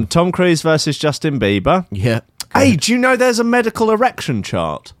 Tom Cruise versus Justin Bieber. Yeah. Hey, do you know there's a medical erection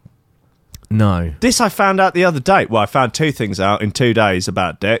chart? No. This I found out the other day. Well, I found two things out in 2 days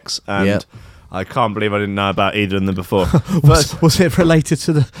about dicks, and Yep. I can't believe I didn't know about either of them before. First, Was it related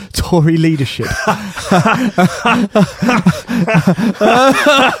to the Tory leadership?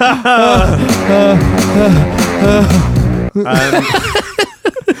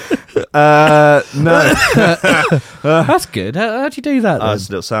 no. That's good. How'd you do that then? That's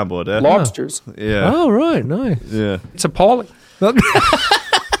a little soundboard there. Lobsters. Yeah. Oh, right. Nice. Yeah. It's appalling.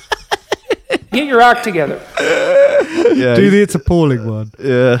 Get your act together. Yeah. It's appalling one.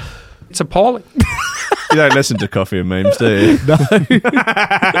 Yeah. It's appalling. You don't listen to Coffee and Memes, do you? No.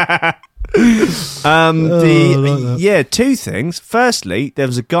 Two things. Firstly, there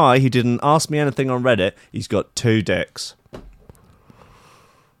was a guy who didn't ask me anything on Reddit. He's got 2 dicks.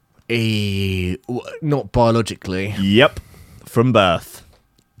 Not biologically. Yep. From birth.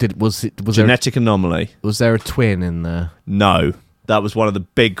 Was Genetic anomaly. there a twin in there? No. That was one of the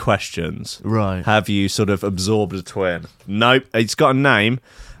big questions. Right. Have you sort of absorbed a twin? Nope. It's got a name.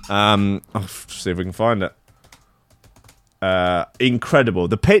 I'll see if we can find it. Incredible.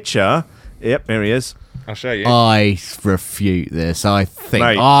 The picture. Yep, here he is. I'll show you. I refute this. I think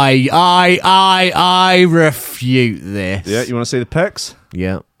Mate. I refute this. Yeah, you want to see the pics?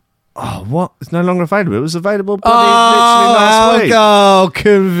 Yeah. Oh, what? It's no longer available. It was available bloody literally last week. Oh,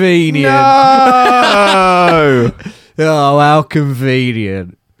 convenient. No! Oh, how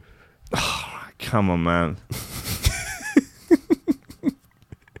convenient. Come on, man.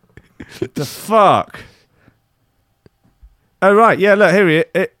 The fuck? Oh, right. Yeah, look, here he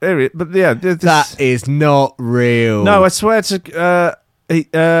is. But yeah, That is not real. No, I swear to...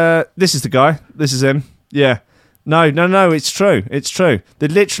 this is the guy. This is him. Yeah. No, it's true. It's true.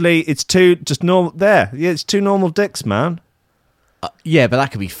 It's two just normal... There. Yeah, it's 2 normal dicks, man. Yeah, but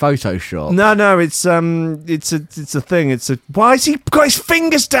that could be Photoshop. No, it's a thing. Why has he got his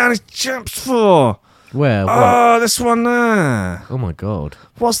fingers down his chaps for? Where? What? Oh, this one there. Oh my god.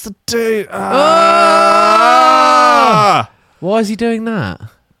 What's the dude? Ah! Why is he doing that?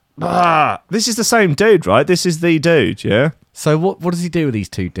 Ah! This is the same dude, right? This is the dude, yeah? So what does he do with these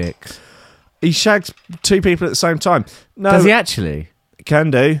 2 dicks? He shags 2 people at the same time. No, Does he actually?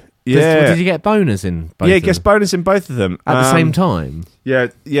 can do. Did Yeah. you get bonus in both Yeah, he of gets them? bonus in both of them. At the same time?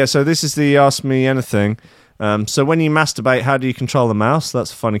 Yeah, so this is the Ask Me Anything. So when you masturbate, how do you control the mouse?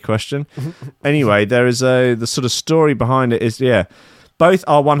 That's a funny question. Anyway, there is the sort of story behind it is, both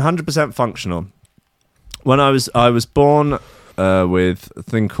are 100% functional. When I was born with a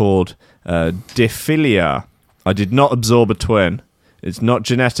thing called diphtheria. I did not absorb a twin. It's not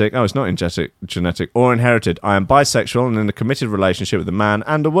genetic. Oh, it's not genetic or inherited. I am bisexual and in a committed relationship with a man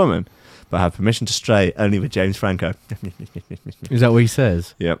and a woman, but I have permission to stray only with James Franco. Is that what he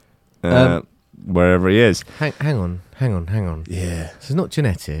says? Yep. Um, Wherever he is. Hang on. Yeah. So it's not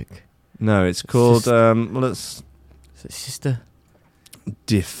genetic. No, it's called So it's just a...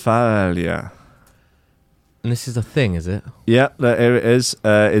 diphtheria. And this is a thing, is it? Yeah, here it is.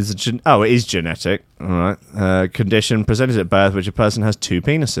 It is genetic. All right. Condition presented at birth, which a person has 2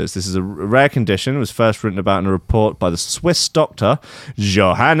 penises. This is a rare condition. It was first written about in a report by the Swiss doctor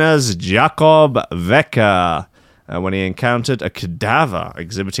Johannes Jakob Wecker when he encountered a cadaver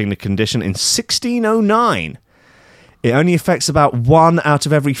exhibiting the condition in 1609. It only affects about 1 out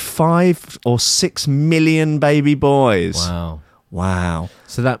of every 5 or 6 million baby boys. Wow.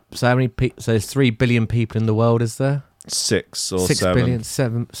 So how many? So there's 3 billion people in the world, is there? 6 or 6 7. billion,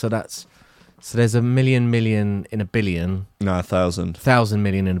 7. So there's a million in a billion. No, 1,000. 1,000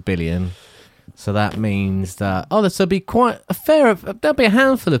 million in a billion. So that means that there'll be quite a fair. There'll be a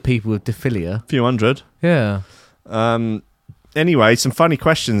handful of people with diphtheria. A few hundred. Yeah. Anyway, some funny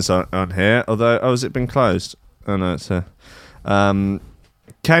questions on here. Although, has it been closed? Oh no, it's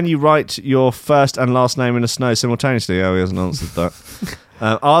can you write your first and last name in the snow simultaneously? Oh, he hasn't answered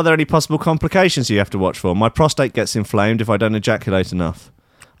that. Are there any possible complications you have to watch for? My prostate gets inflamed if I don't ejaculate enough.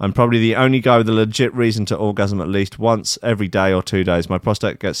 I'm probably the only guy with a legit reason to orgasm at least once every day or 2 days. My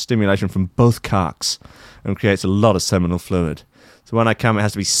prostate gets stimulation from both cocks and creates a lot of seminal fluid. So when I come, it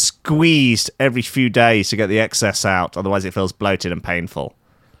has to be squeezed every few days to get the excess out. Otherwise, it feels bloated and painful.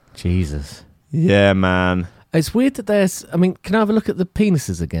 Jesus. Yeah, man. It's weird that there's... I mean, can I have a look at the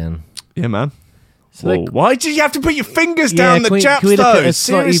penises again? Yeah, man. So Whoa, why did you have to put your fingers down the chaps, look at though? a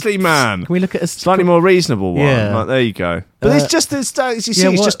slightly- Seriously, man. Can we look at a... Slightly more reasonable one. Yeah. Like, there you go. But it's just, as you see, yeah,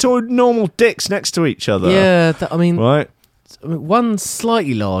 it's what- just two normal dicks next to each other. Yeah, Right? one's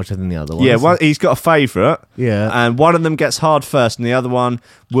slightly larger than the other one. Yeah, isn't it? he's got a favourite. Yeah. And one of them gets hard first, and the other one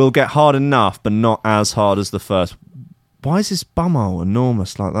will get hard enough, but not as hard as the first. Why is his bumhole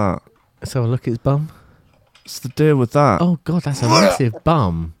enormous like that? Let's have a look at his bum. What's the deal with that? Oh, God, that's a massive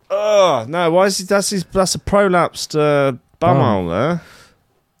bum. Oh, no, why is he, that's a prolapsed bumhole there.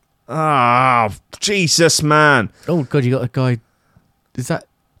 Ah, Jesus, man. Oh, God, you got a guy... Is that...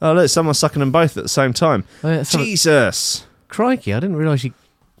 Oh, look, someone's sucking them both at the same time. Oh, yeah, Jesus. Crikey, I didn't realise you...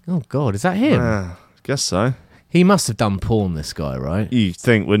 Oh, God, is that him? I guess so. He must have done porn, this guy, right? You'd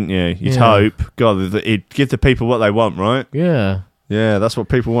think, wouldn't you? You'd Yeah. hope. God, he'd give the people what they want, right? Yeah. Yeah, that's what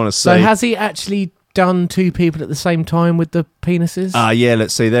people want to see. So has he actually done 2 people at the same time with the penises? Yeah,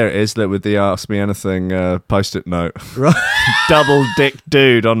 let's see. There it is. Look, with the Ask Me Anything post-it note. Right. Double dick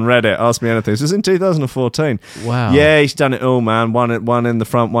dude on Reddit. Ask Me Anything. This is in 2014. Wow. Yeah, he's done it all, man. One in the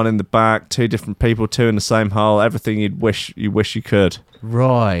front, one in the back. 2 different people, 2 in the same hole. Everything you wish you could.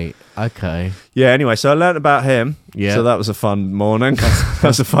 Right. Okay. Yeah, anyway, so I learnt about him. Yeah. So that was a fun morning. That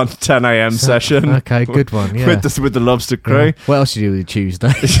was a fun 10 a.m. session. Okay, good one, yeah. with the lobster crew. Yeah. What else did you do with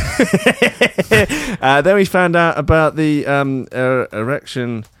Tuesday? Then we found out about the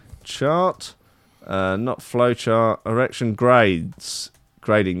erection chart. Not flow chart. Erection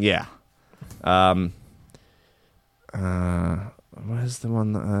grading, yeah. Where's the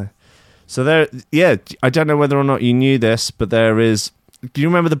one that So there, yeah, I don't know whether or not you knew this, but there is... Do you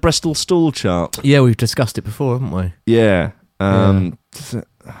remember the Bristol stool chart? Yeah, we've discussed it before, haven't we? Yeah. This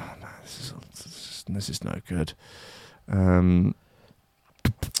is no good.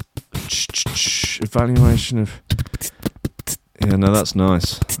 Evaluation of... Yeah, no, that's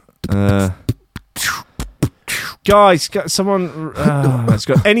nice. Guys, someone... let's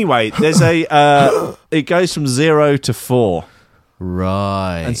go. Anyway, there's a... it goes from 0 to 4.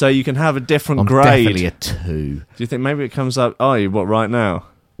 Right. And so you can have a different I'm grade. definitely a 2. Do you think maybe it comes up... Oh, what, right now?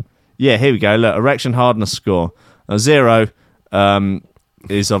 Yeah, here we go. Look, erection hardness score. 0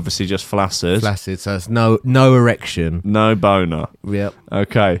 is obviously just flaccid. Flaccid, so it's no erection. No boner. Yep.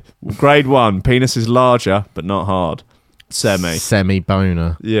 Okay. Grade 1, penis is larger, but not hard.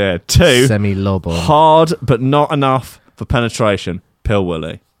 Semi-boner. Yeah. 2, Semi-lob-on. hard, but not enough for penetration. Pill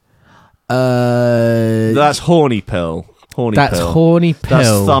willy. That's horny pill. That's horny pill.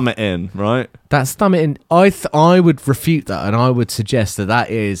 That's thumb it in, right? That's thumb it in. I would refute that, and I would suggest that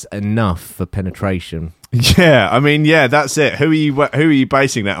is enough for penetration. Yeah, I mean, yeah, that's it. Who are you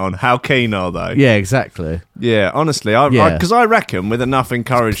basing that on? How keen are they? Yeah, exactly. Yeah, honestly, because I reckon with enough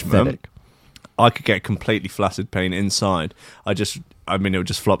encouragement, I could get completely flaccid pain inside. It would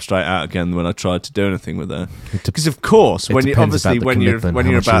just flop straight out again when I tried to do anything with it. Because of course, when you love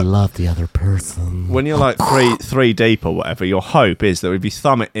the other person, when you're like three deep or whatever, your hope is that if you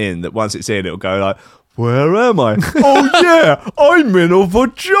thumb it in, that once it's in, it'll go like, where am I? Oh yeah, I'm in a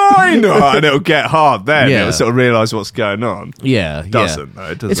vagina, and it'll get hard then. Yeah. It'll sort of realise what's going on. Yeah, Doesn't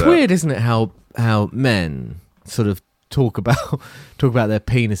though? Does it's it? weird, isn't it? How men sort of talk about their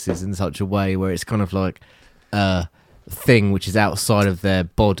penises in such a way where it's kind of like a thing which is outside of their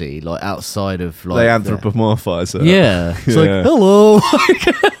body, like outside of like they anthropomorphise it. Yeah, it's like Yeah. hello,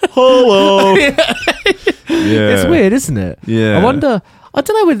 Hello. yeah. Yeah. It's weird, isn't it? Yeah. I wonder. I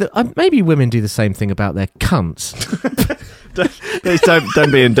don't know whether maybe women do the same thing about their cunts. Please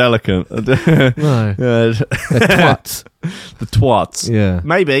don't be indelicate. No, Yeah. their twats. The twats. Yeah.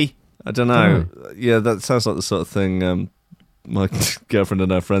 Maybe. I don't know. Yeah, that sounds like the sort of thing my girlfriend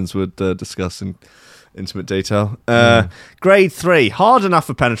and her friends would discuss intimate detail. Grade 3, hard enough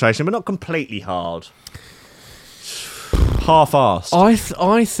for penetration, but not completely hard. Half-assed.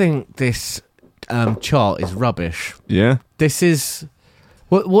 I think this chart is rubbish. Yeah? This is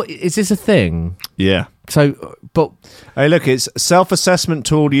what is this a thing? Yeah. So, but Hey, look, it's self-assessment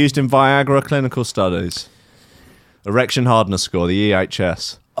tool used in Viagra clinical studies. Erection hardness score, the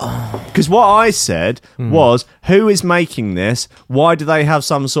EHS. Because what I said was, who is making this? Why do they have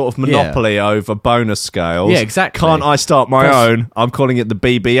some sort of monopoly over bonus scales? Yeah, exactly. Can't I start my own? I'm calling it the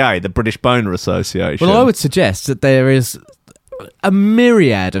BBA, the British Boner Association. well, I would suggest that there is a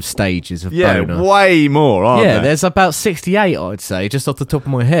myriad of stages of boner. way more, aren't there? There's about 68, I'd say, just off the top of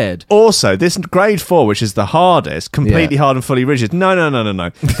my head. Also, this grade 4, which is the hardest, completely hard and fully rigid. No.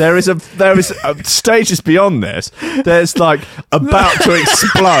 There is stages beyond this. There's like about to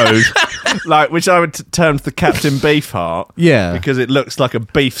explode, like which I would term the Captain Beef heart. Yeah. because it looks like a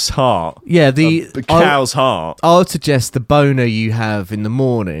beef's heart. Yeah, the cow's heart. I would suggest the boner you have in the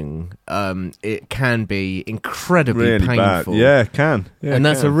morning, it can be incredibly Really bad. painful. Yeah, it can. Yeah, and it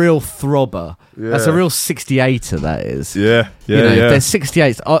that's can. a real throbber. That's a Yeah. real 68er, that is. Yeah. There's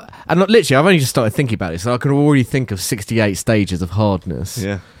 68. And literally, I've only just started thinking about this, so I can already think of 68 stages of hardness.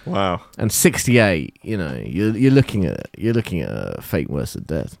 Yeah. Wow. And 68, you're looking at a fate worse than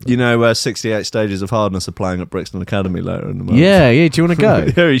death. You know, 68 stages of hardness are playing at Brixton Academy later in the month. Yeah. Do you want to go?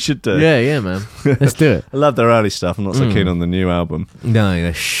 Yeah, you should do. Yeah, man. Let's do it. I love their early stuff. I'm not so keen on the new album. No,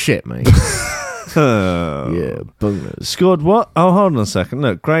 they're shit, mate. Yeah, boners. Scored what? Oh, hold on a second.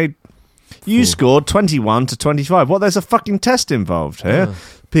 Look, grade. You scored 21 to 25. What? There's a fucking test involved here.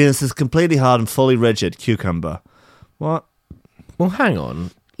 Penis is completely hard and fully rigid. Cucumber. What? Well, hang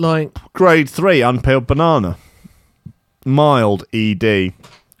on. Like, Grade 3, unpeeled banana. Mild ED.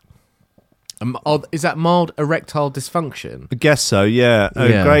 is that mild erectile dysfunction? I guess so, yeah.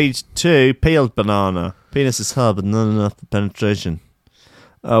 Yeah. Grade 2, peeled banana. Penis is hard but not enough for penetration.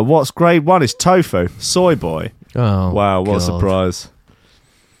 What's grade 1 is tofu. Soy boy. Oh, Wow, what a God. surprise.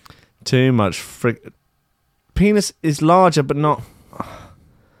 Too much penis is larger but not...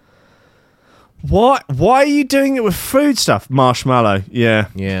 What? Why are you doing it with food stuff? Marshmallow, yeah.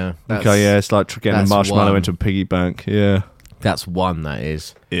 Yeah. Okay, yeah, it's like getting a that's marshmallow one. into a piggy bank, yeah. That's one, that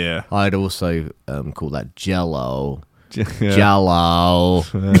is. Yeah. I'd also call that Jell-O. Yeah. Jell-O.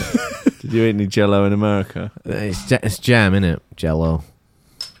 Did you eat any Jell-O in America? It's jam, innit? Jell-O.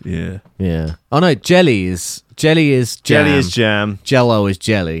 Yeah. Yeah. Oh, no, jelly is jam. Jelly is jam. Jell-O is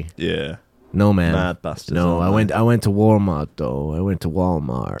jelly. Yeah. No, man. Mad bastards. No, aren't I went to Walmart, though. I went to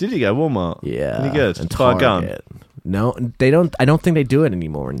Walmart. they? Did you go Walmart? Yeah. Any good? And Buy a gun? Target. No, they don't. I don't think they do it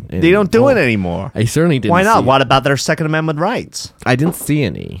anymore. They don't do it anymore. I certainly didn't. Why not? see- What about their Second Amendment rights? I didn't see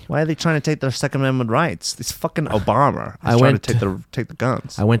any. Why are they trying to take their Second Amendment rights? This fucking Obama is I trying went- to take the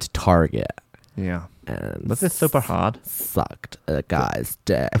guns. I went to Target Yeah. and Was it super hard? sucked a guy's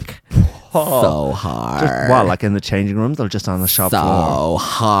dick so hard. What, like in the changing rooms or just on the shop floor? So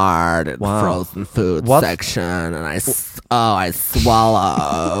hard in Wow. frozen food What? section, and I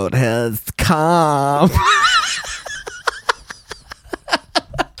swallowed his cum.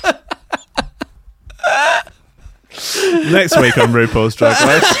 Next week on RuPaul's Drag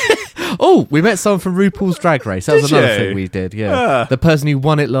Race. Oh, we met someone from RuPaul's Drag Race. That was Did another you? thing we did. Yeah, Ah. the person who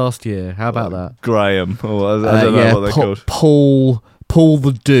won it last year. How about that? Graham. Oh, I don't know what they're called. Paul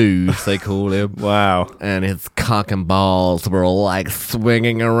the Dude, they call him. Wow. And his cock and balls were like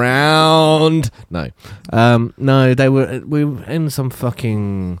swinging around. No, we were in some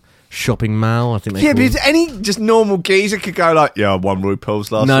fucking shopping mall. I think they. Yeah, call but any just normal geezer could go like, yeah, I won RuPaul's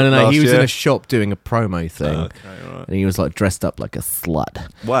last No. last He was year. in a shop doing a promo thing, Okay, right. and he was like dressed up like a slut.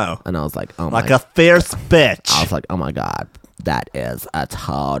 Wow. And I was like, oh Like my! a fierce bitch. I was like, oh my god, that is a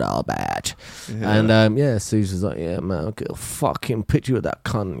total bitch. And Suze was like, yeah, man, I'll get a fucking picture with that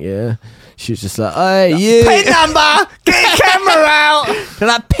cunt. Yeah, she was just like, hey, you Pin number! Get your camera out! They're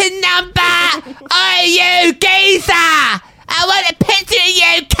like, pin number! Oh, you geezer! I want a picture of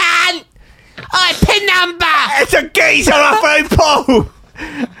you, cunt! Oh, pin number! It's a geezer off RuPaul!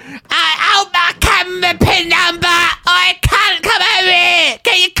 I out my camera pin number! I can't come over here!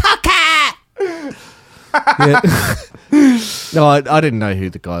 Get your cock out! No, I didn't know who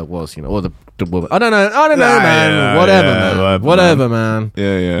the guy was, or the woman. I don't know, man. yeah, Whatever, yeah, man. whatever, man.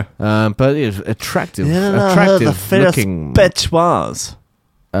 Yeah, yeah. But it was attractive. You don't know who attractive the fierce looking. bitch was.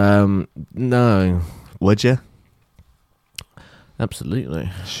 No. Would you? Absolutely.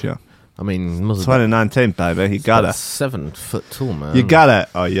 Sure. I mean, Muzzleback. 2019, baby. You got it. 7 foot tall, man. You got it.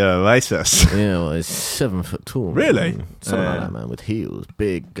 Oh, you're racist. Yeah, well, he's 7 foot tall. Really? Man. Something like Yeah. that, man, with heels.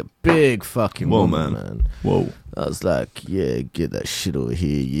 Big fucking Whoa, woman, man. man. Whoa. I was like, yeah, get that shit over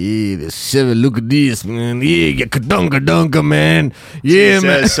here. Yeah, the 7, look at this, man. Yeah, get kadunka, man. Yeah,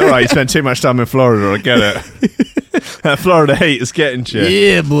 man. It's all right. You spent too much time in Florida. I get it. That Florida heat is getting you.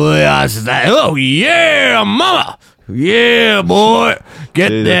 Yeah, boy. I was like, oh, yeah, mama. Yeah, boy. Get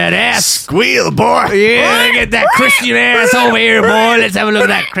Dude, that ass. Squeal, boy. Yeah, get that Christian ass over here, boy. Let's have a look at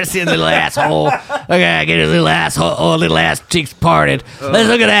that Christian little asshole. Okay, get his little asshole, little ass cheeks parted. Let's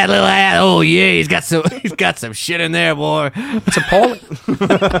look at that little ass. Oh yeah, he's got some shit in there, boy. It's appalling.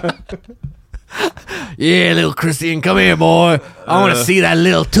 Yeah, little Christian, come here, boy. I want to see that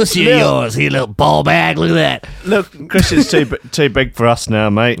little tussie of yours. See, little ball bag. Look at that. Look, Christian's too big for us now,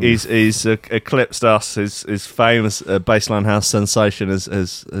 mate. He's eclipsed us. His famous baseline house sensation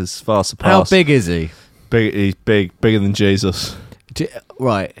has far surpassed. How big is he? He's bigger than Jesus.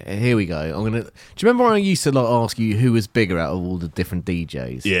 Right, here we go. Do you remember when I used to ask you who was bigger out of all the different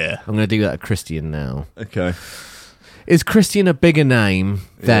DJs? Yeah. I'm gonna do that at Christian now. Okay. Is Christian a bigger name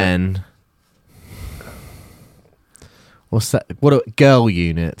than what's that? What a girl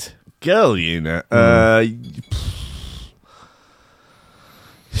unit? Girl unit.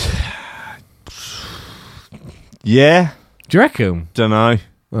 Yeah. Do you reckon? Don't know.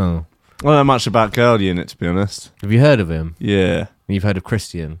 Oh, I don't know much about girl unit, to be honest. have you heard of him? Yeah. You've heard of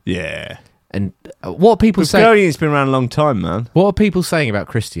Christian? Yeah. And what are people Girl saying? unit's been around a long time, man. What are people saying about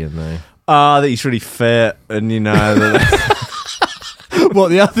Christian though? That he's really fit, and you know that. What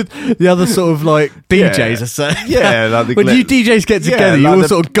the other sort of like DJs are saying? Yeah, like the when you DJs get Yeah, together, you like all the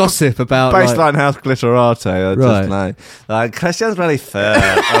sort of gossip about Baseline House Glitterati. I Right. just like Christian's really fit.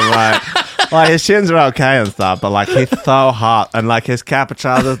 And like his shins are okay and stuff, but like he's so hot, and like his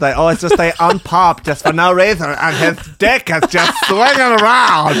cappuccinos, they always just stay unpopped just for no reason, and his dick is just swinging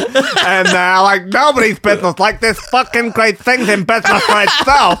around, and like nobody's business. Like this fucking great thing's in business for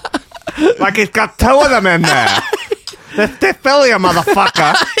itself. Like he's got 2 of them in there. This Diphtheria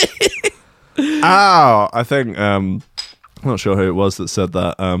motherfucker. Oh, I think I'm not sure who it was that said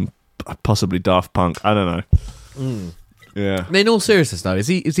that. Possibly Daft Punk. I don't know. Yeah. In all seriousness, though, is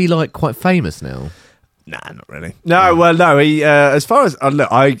he like quite famous now? Nah, not really. No, well, no. He, as far as look,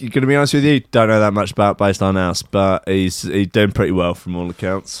 I'm gonna be honest with you, don't know that much about Baseline House, but he's doing pretty well from all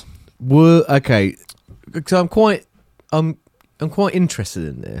accounts. Okay, because I'm quite interested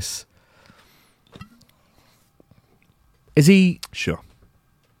in this. Is he Sure.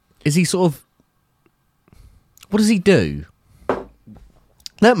 sort of? What does he do?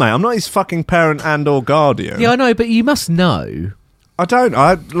 Look, mate, I'm not his fucking parent and or guardian. Yeah, I know, but you must know. I don't.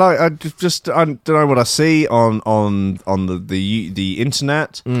 I don't know what I see on the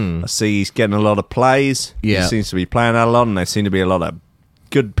internet. I see he's getting a lot of plays. Yeah. He seems to be playing out a lot, and there seem to be a lot of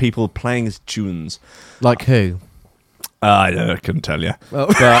good people playing his tunes. Like who? I don't know, I couldn't tell you. Oh.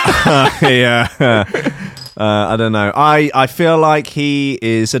 But yeah, I don't know. I feel like he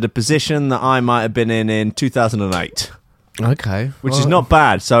is at a position that I might have been in 2008, Okay, which is not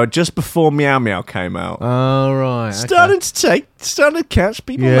bad. So just before Meow Meow came out. Oh right, okay. Starting to catch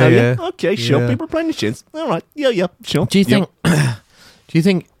people. Yeah, know you. yeah. Okay, sure. Yeah. People are playing the shins. All right. Yeah, sure. Do you Yep. think? Do you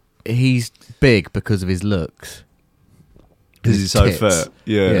think he's big because of his looks? Because he's so tits. fit.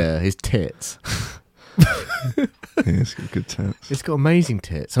 Yeah. Yeah, his tits. Yeah, he's got good tits. It's got amazing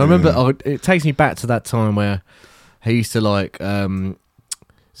tits. I remember it takes me back to that time where he used to like.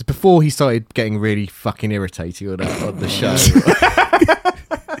 It's before he started getting really fucking irritating on the show.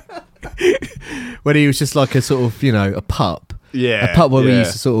 When he was just like a sort of, a pup. Yeah. A pup where we yeah.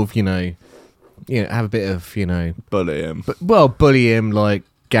 used to sort of, have a bit of, bully him. bully him, like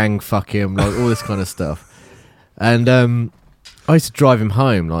gang fuck him, like all this kind of stuff. And I used to drive him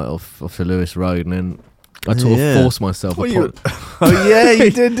home, like off the Lewis Road, and then I'd sort Yeah. of force myself Well, upon. Oh yeah,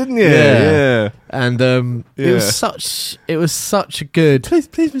 you did, didn't you? Yeah. Yeah. And it Yeah. was such a good. Please,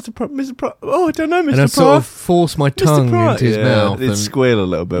 Mr. Pro. Oh, I don't know, Mr. And Pro. I'd sort of force my Mr. tongue Pro. into his mouth. It'd And, squeal a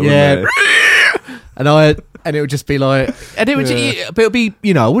little bit. yeah. Wouldn't it? And it would just be like, and it would, but it would be,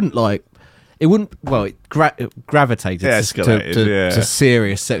 I wouldn't like, it wouldn't. Well, it gravitated Yeah, to, escalated, yeah. to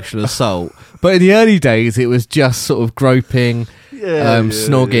serious sexual assault. But in the early days, it was just sort of groping,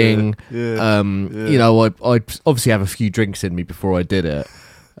 snogging. Yeah. I'd obviously have a few drinks in me before I did it.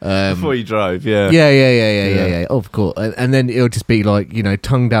 Before you drove, yeah. Yeah. Of course. And then it'll just be like,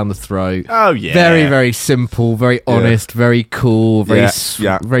 tongue down the throat. Oh yeah. Very, very simple, very honest, very cool, very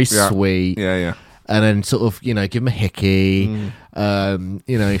very yeah. sweet. Yeah. And then sort of, give him a hickey.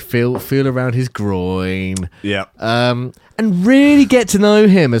 Feel around his groin. Yeah. And and really get to know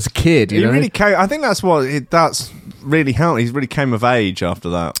him as a kid. You He know? really came. I think that's that's really helped. He really came of age after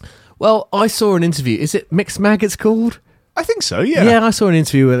that. Well, I saw an interview. Is it Mixed Mag? It's called. I think so. Yeah. Yeah, I saw an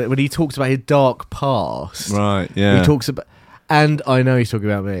interview when he talks about his dark past. Right. Yeah. He talks about, and I know he's talking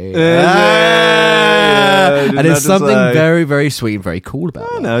about me. Yeah, And there's something very, very sweet and very cool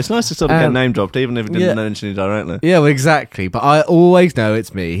about I that. know. It's nice to sort of get name dropped, even if he didn't yeah. mention it directly. Yeah, well, exactly. But I always know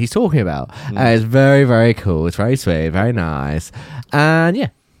it's me he's talking about. And it's very, very cool. It's very sweet, very nice. And yeah.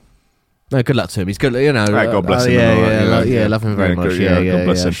 No, good luck to him. He's good, you know. Right, God bless him. Yeah, and all that, yeah, love him very Yeah, much. good, Yeah, God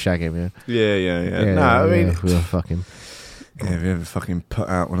bless him. Shag him, yeah. Yeah. No, I mean, we'll fuck him. yeah, have you ever fucking put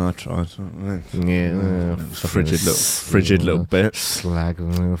out when I tried? Yeah, Frigid little bit. Slag,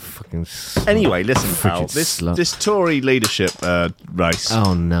 fucking. Anyway, listen, pal. Frigid slut. This Tory leadership race.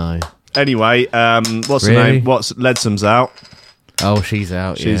 Oh no. Anyway, what's the Really? name? What's Ledsam's out? Oh, she's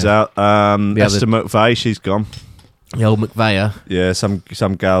out. She's yeah. out. Esther McVeigh, she's gone. The old McVeigh. Yeah, some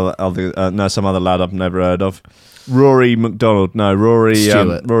gal, some other lad I've never heard of. Rory Stewart.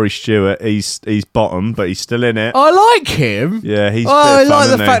 Rory Stewart. He's bottom, but he's still in it. I like him. Yeah, he's. I a bit of fun, like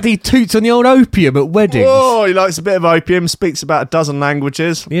the isn't fact he toots on the old opium at weddings. Oh, he likes a bit of opium. Speaks about a dozen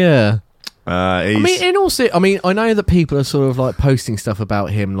languages. Yeah. He's, I mean, and also, I know that people are sort of like posting stuff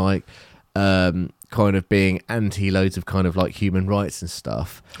about him, like, kind of being anti loads of kind of like human rights and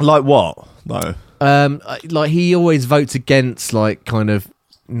stuff. like what though? Like he always votes against like kind of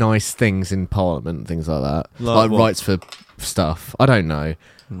nice things in Parliament and things like that, Like like what? rights for stuff. I don't know.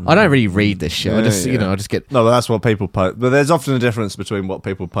 I don't really read this shit. I just, Yeah, you know, yeah. I just get. No, but that's what people post. But there's often a difference between what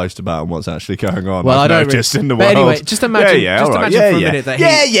people post about and what's actually going on. Well, I've I don't noticed really- in the but world. anyway, just imagine- just all right. imagine for a yeah. minute that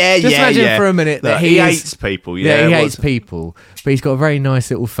yeah, he- yeah, just yeah, imagine yeah. for a minute that Look, he he is- hates people. Yeah, Yeah, he what's- hates people, but he's got a very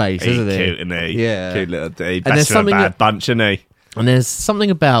nice little face, He's isn't he? cute, isn't he? Yeah. Cute little. He there's best of a something bad that- bunch, isn't he? And there's something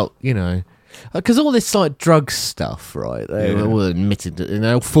about, you know, because all this like drug stuff, right? They're Yeah. all admitted, and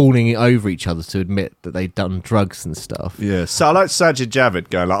they're all falling over each other to admit that they've done drugs and stuff. Yeah. So I like Sajid Javid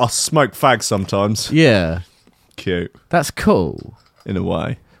going like, I smoke fags sometimes. Yeah, Cute that's cool. in a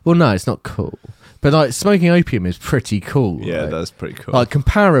way. Well, no, it's not cool. But like smoking opium is pretty cool. Yeah, right? that's pretty cool. Like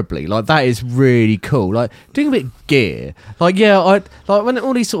comparably, like that is really cool. Like doing a bit of gear, like yeah, I like when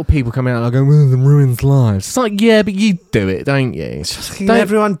all these sort of people come out and go, "Well, the ruins lives." It's like yeah, but you do it, don't you? Don't-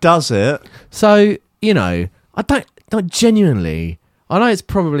 Everyone does it. So you know, I don't like genuinely. I know it's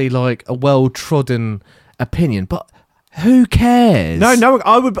probably like a well-trodden opinion, but who cares? No.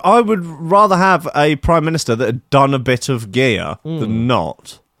 I would rather have a prime minister that had done a bit of gear than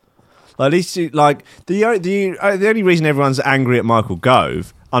not. Like, at least, like the only reason everyone's angry at Michael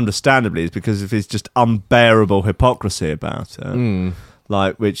Gove, understandably, is because of his just unbearable hypocrisy about it.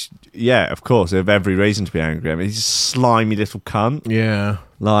 Like, which, yeah, of course, they have every reason to be angry. I mean, he's a slimy little cunt. Yeah.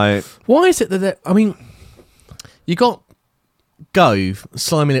 Like, Why is it that? I mean, you got Gove,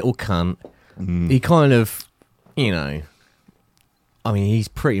 slimy little cunt. He kind of, you know. I mean, he's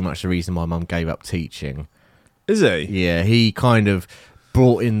pretty much the reason my mum gave up teaching. is he? Yeah, he kind of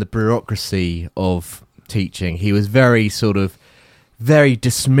brought in the bureaucracy of teaching. He was very very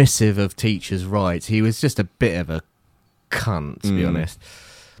dismissive of teachers' rights. He was just a bit of a cunt, to be honest.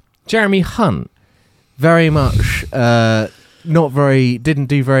 Jeremy Hunt, very much didn't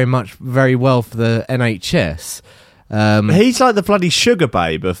do very well for the NHS. He's like the bloody sugar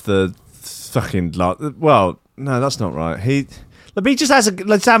babe of the fucking like. Well, no, that's not right. He just has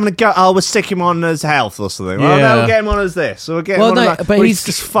let's having a go. Oh, we'll stick him on as health or something. Well, Yeah. no, we'll get him on as this. Or we'll get him Well, on no, as that. but Well, he's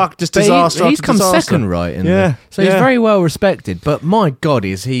just fuck, just but disaster. he's after come disaster. second, right? In Yeah, so he's yeah. very well respected. But my God,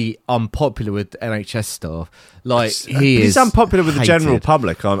 is he unpopular with NHS staff? Like He's unpopular with the general hated.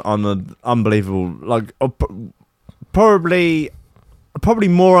 public on an unbelievable, like probably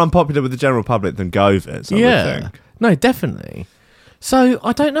more unpopular with the general public than Gove is. I would think. No, definitely. So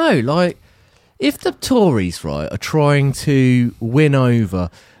I don't know, like if the Tories, right, are trying to win over,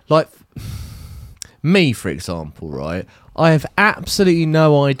 like me, for example, right, I have absolutely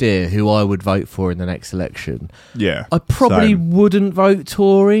no idea who I would vote for in the next election. Yeah, I probably same. wouldn't vote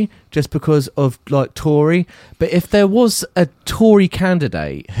Tory just because of like Tory, but if there was a Tory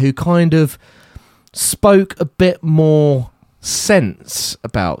candidate who kind of spoke a bit more sense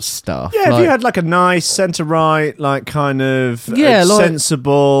about stuff, Yeah, if like- you had like a nice centre right, like kind of Yeah, like-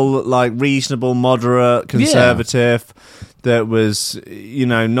 sensible, like reasonable, moderate, conservative. That was, you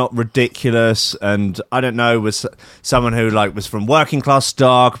know, not ridiculous, and I don't know, was someone who like was from working class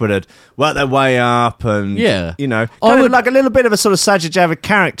stock but had worked their way up, and Yeah. you know, I kind of would- like a little bit of a sort of Sajid Javid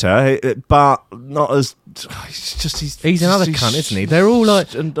character, but not as. He's He's another cunt, isn't he? They're all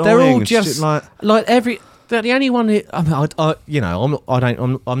like, annoying. they're all It's just like like every. the only one who, I'm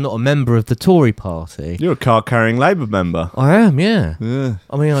not a member of the Tory party. You're a card-carrying Labour member. I am, yeah. Yeah.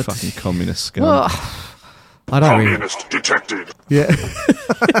 I mean, Fucking communist scum. well, I don't really. Communist detected. Yeah.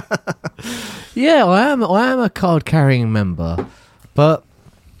 Yeah, I am a card carrying member, but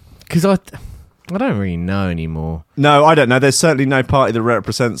because I don't really know anymore. No, I don't know. There's certainly no party that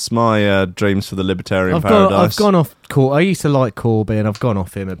represents my dreams for the libertarian paradise. I've gone off. I used to like Corbyn. I've gone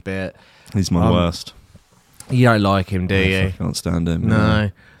off him a bit. He's my worst. You don't like him, do I you? can't stand him. No.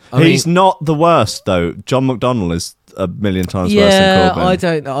 He's not the worst though. John McDonnell is a million times worse Yeah, than Corbyn. I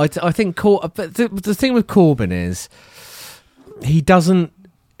don't know. I think but the thing with Corbyn is he doesn't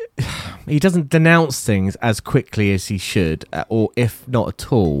denounce things as quickly as he should, or if not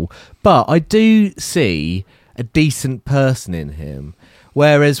at all. But I do see a decent person in him,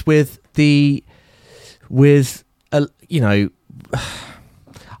 whereas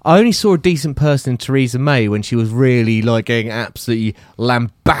I only saw a decent person in Theresa May when she was really like getting absolutely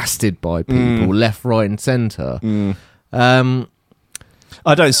lambasted by people left, right, and centre.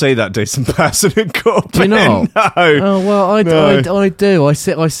 I don't see that decent person in Corbyn. Do you not? No. Oh well, No. I do. I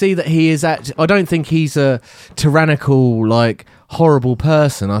see that he is actually. I don't think he's a tyrannical, like horrible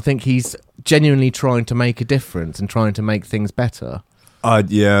person. I think he's genuinely trying to make a difference and trying to make things better. I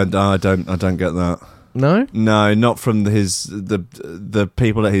don't get that. No. No, not from the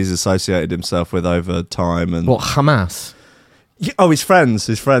people that he's associated himself with over time. And What, Hamas? his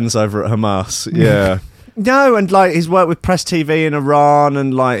friends over at Hamas. Yeah. No, and like he's worked with Press TV in Iran,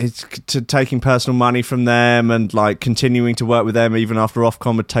 and like he's taking personal money from them, and like continuing to work with them even after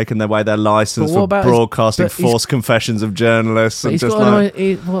Ofcom had taken away their license But what for about his- broadcasting but he's- forced confessions of journalists. And He's just got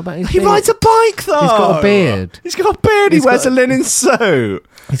like, what about his he beard? rides a bike though. He's got a beard. He's got a beard. He He's wears got- a linen suit.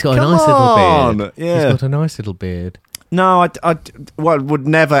 He's got a Come nice little on. beard. Yeah. He's got a nice little beard. No, I would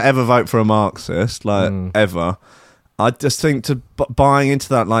never ever vote for a Marxist, like ever. I just think buying into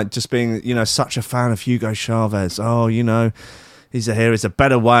that, like just being, such a fan of Hugo Chavez. Oh, he's a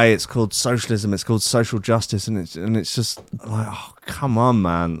better way. It's called socialism. It's called social justice, and it's just like, oh, come on,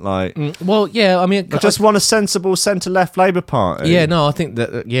 man. Like, Well, yeah. I mean, I just want a sensible centre-left Labour Party. yeah. No, I think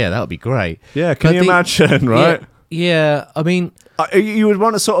that. Yeah, that would be great. Yeah, can But you imagine, right? Yeah. I mean, You would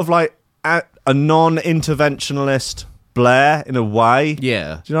want a sort of like a non-interventionalist Blair in a way.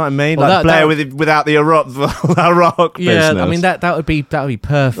 yeah. Do you know what I mean? Well, like that- Blair without the Iraq Yeah, business. I mean that would be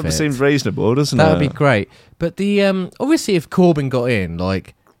perfect. That seems reasonable, doesn't it? That would be great. But the obviously, if Corbyn got in,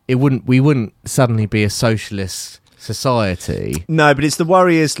 like we wouldn't suddenly be a socialist society. No, but it's the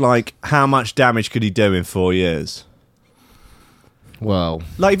worry is like how much damage could he do in 4 years? Well,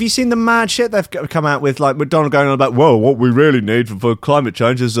 Like, have you seen the mad shit they've come out with? Like McDonald going on about, whoa, what we really need for climate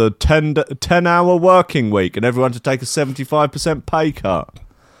change is a 10-hour working week and everyone to take a 75% pay cut.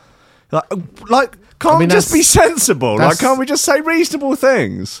 Like can't we just be sensible? Like, can't we just say reasonable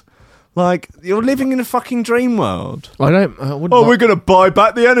things? Like, you're living in a fucking dream world. I don't. We're going to buy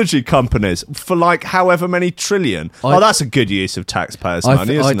back the energy companies for like however many trillion. That's a good use of taxpayers'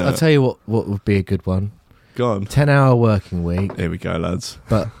 money, isn't it? I'll tell you what would be a good one. Go on. 10-hour working week, Here we go, lads.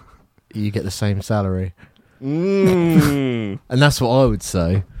 but you get the same salary, Mm. and that's what I would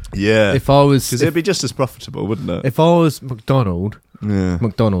say. Yeah. If I was, Because it'd be just as profitable, wouldn't it? if I was McDonald, Yeah.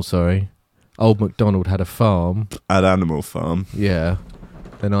 sorry, old McDonald had a farm. At Animal Farm. Yeah,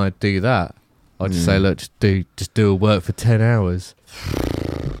 then I'd do that. I'd just say, look, just do a work for 10 hours.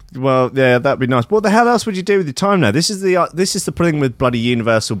 Well, yeah, that'd be nice. What the hell else would you do with your time now? This is the thing with bloody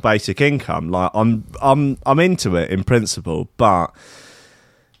universal basic income. Like, I'm into it in principle, but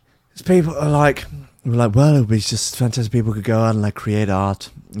people are like, well, it'd be just fantastic. People could go out and like create art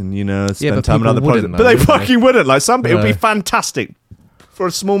and spend but time on people other projects. wouldn't, But though, they would they? fucking wouldn't. Like, it would be No. fantastic for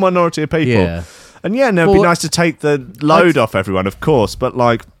a small minority of people. Yeah. And yeah, no, it'd be Well, nice to take the load off everyone, of course. But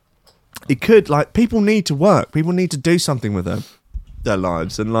like, it could, like, people need to work. People need to do something with their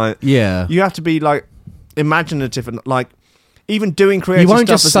lives, and like, Yeah. you have to be like imaginative and like even doing creative You won't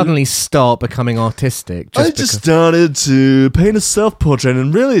stuff just as suddenly start becoming artistic. I just started to paint a self-portrait,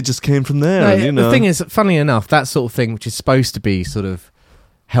 and really it just came from there. No, and, the thing is, funnily enough, that sort of thing, which is supposed to be sort of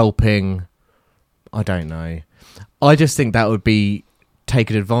helping, I don't know. I just think that would be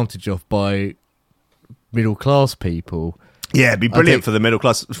taken advantage of by middle class people. yeah, it'd be brilliant think- for the middle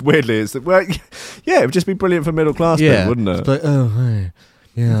class. Weirdly, it's that, well, yeah, it would just be brilliant for middle class people, wouldn't it? It's like, oh, hey.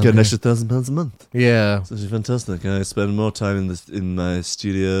 Yeah. Get an okay. extra £1,000 a month. Yeah. It's actually fantastic. I spend more time in my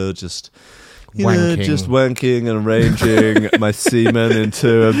studio just Wanking. just wanking and arranging my semen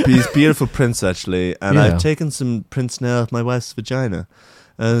into these beautiful prints, actually. And Yeah. I've taken some prints now of my wife's vagina.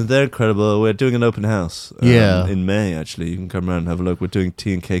 And they're incredible. We're doing an open house Yeah. in May, actually. You can come around and have a look. We're doing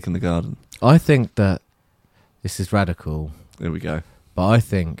tea and cake in the garden. I think that This is radical, There we go. but I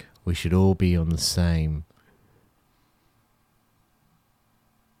think we should all be on the same.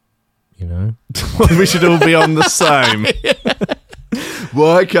 You know? We should all be on the same.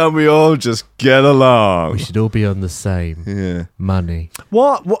 Why can't we all just get along? We should all be on the same Yeah. money.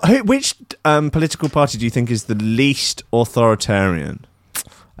 Which political party do you think is the least authoritarian?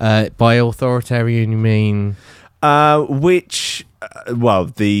 By authoritarian, you mean?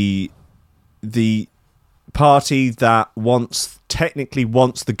 The party that technically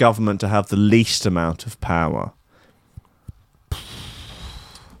wants the government to have the least amount of power.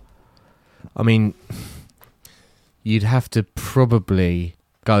 I mean, you'd have to probably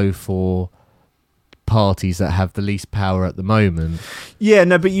go for parties that have the least power at the moment. Yeah,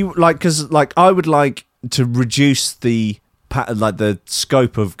 no, but I would like to reduce the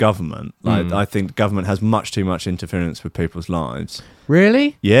scope of government. I think government has much too much interference with people's lives.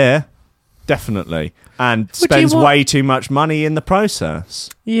 Really? Yeah, definitely, and spends way too much money in the process.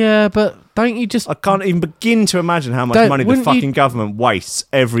 Yeah, but don't you just? I can't even begin to imagine how much money the fucking government wastes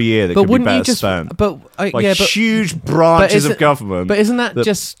every year that could be better spent. Huge branches of government. But isn't that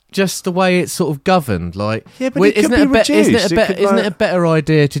just the way it's sort of governed? Like, yeah, but it could be reduced. Isn't it a better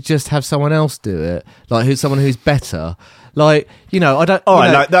idea to just have someone else do it? Like, someone who's better. Like, you know, I don't. Oh,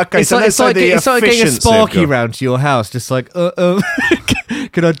 I like that. Okay, it's like getting a Sparky round to your house, just like,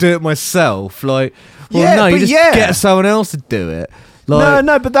 can I do it myself? Like, well, yeah, no, you just get someone else to do it. Like,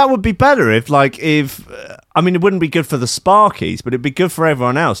 no, but that would be better if I mean, it wouldn't be good for the Sparkies, but it'd be good for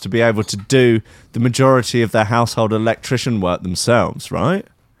everyone else to be able to do the majority of their household electrician work themselves, right?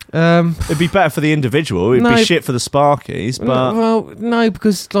 It'd be better for the individual. It'd be shit for the Sparkies, but no,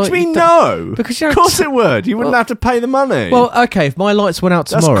 because like. What do you mean no? Because of course it would. You wouldn't have to pay the money. Well, okay, if my lights went out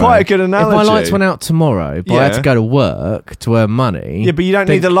tomorrow, that's quite a good analogy. If my lights went out tomorrow, but I had to go to work to earn money. Yeah, but you don't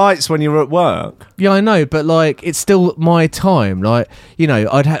need the lights when you're at work. Yeah, I know, but like it's still my time. Like, you know,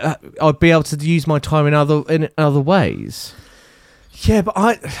 I'd be able to use my time in other ways. Yeah, but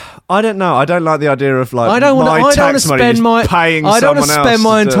I don't know. I don't like the idea of like I don't want to spend my paying. I don't want to spend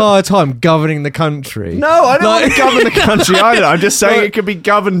my entire time governing the country. No, I don't want to govern the country either. I'm just saying it could be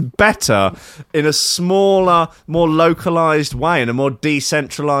governed better in a smaller, more localized way, in a more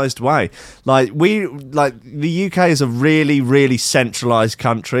decentralized way. Like the UK is a really, really centralized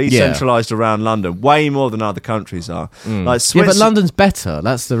country, centralized around London, way more than other countries are. Like but London's better.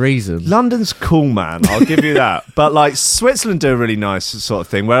 That's the reason. London's cool, man. I'll give you that. But like Switzerland do a really nice sort of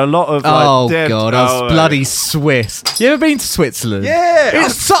thing where a lot of bloody Swiss. You ever been to Switzerland? Yeah,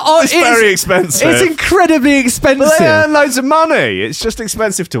 it's very expensive. It's incredibly expensive. But they earn loads of money. It's just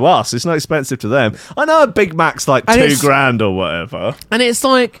expensive to us. It's not expensive to them. I know a Big Mac's like $2,000 or whatever, and it's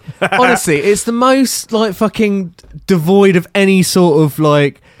like honestly, it's the most like fucking devoid of any sort of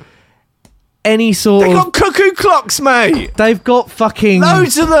like. They got cuckoo clocks, mate. They've got fucking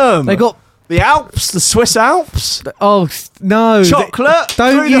loads of them. They got the Alps, the Swiss Alps. Oh no! Chocolate.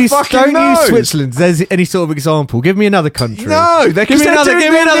 Don't use Switzerland as any sort of example. Give me another country. No, give me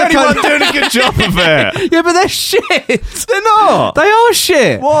another country. Doing a good job of it. Yeah, but they're shit. They're not. They are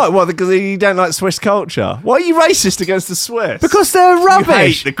shit. Why? What? Because you don't like Swiss culture? Why are you racist against the Swiss? Because they're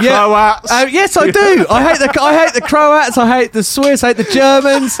rubbish. You hate the Croats. Yes, I do. I hate the Croats. I hate the Swiss. I hate the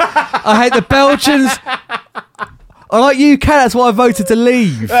Germans. I hate the Belgians. I like UK, that's why I voted to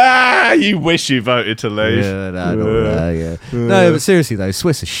leave. You wish you voted to leave. No, but seriously though,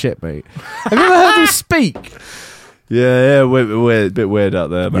 Swiss are shit, mate. Have you ever heard them speak? Yeah, we're a bit weird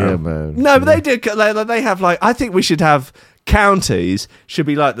out there, man. Yeah, man. No, but they do. They have like. I think we should have counties. Should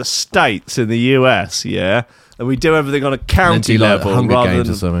be like the states in the US. Yeah. And we do everything on a county level, Hunger rather Games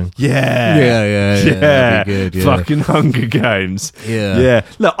than or something. Yeah. That'd be good, yeah. Fucking Hunger Games. Yeah.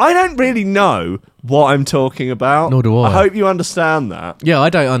 Look, I don't really know what I'm talking about. Nor do I. I hope you understand that. Yeah,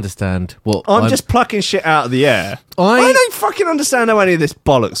 I don't understand what I'm just plucking shit out of the air. I don't fucking understand how any of this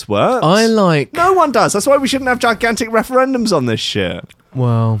bollocks works. No one does. That's why we shouldn't have gigantic referendums on this shit.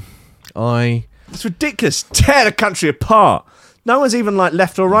 Well, it's ridiculous. Tear the country apart. No one's even like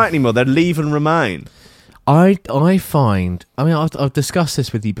left or right anymore. They're leave and remain. I find, I mean, I've discussed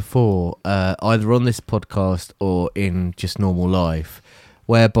this with you before, either on this podcast or in just normal life,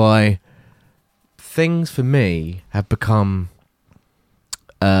 whereby things for me have become,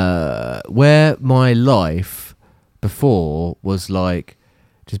 where my life before was like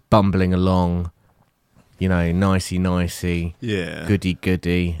just bumbling along, you know, nicey,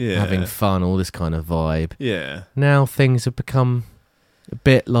 goody, having fun, all this kind of vibe. Yeah. Now things have become a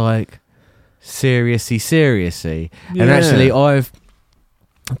bit like seriously. And actually I've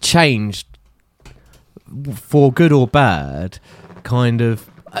changed for good or bad, kind of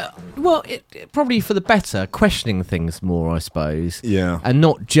Well, probably for the better, questioning things more, I suppose. Yeah. And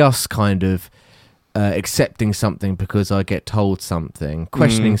not just kind of accepting something because I get told something,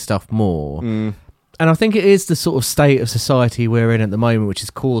 questioning stuff more. And I think it is the sort of state of society we're in at the moment which has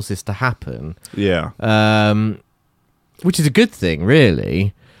caused this to happen. Yeah. Which is a good thing,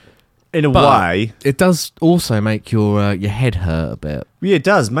 really. In a But way. it does also make your head hurt a bit. Yeah, it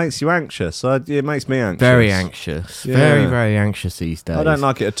does. Makes you anxious. It makes me anxious. Very anxious. Yeah. Very, very anxious these days. I don't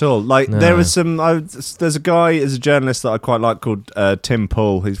like it at all. Like No. there was there's a guy as a journalist that I quite like called Tim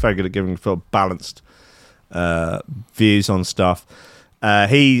Pool. He's very good at giving sort of balanced views on stuff.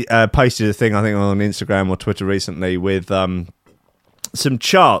 He posted a thing I think on Instagram or Twitter recently with some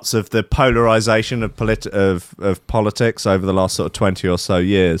charts of the polarization of politics over the last sort of 20 or so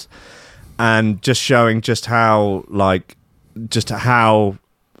years, and just showing just how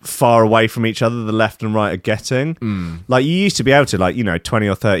far away from each other the left and right are getting. Like you used to be able to 20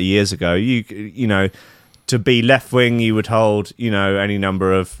 or 30 years ago, you know, to be left wing you would hold, you know, any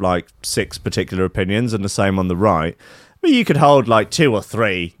number of like 6 particular opinions, and the same on the right. But you could hold like 2 or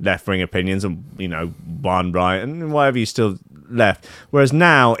 3 left wing opinions and, you know, 1 right, and whatever you still left. Whereas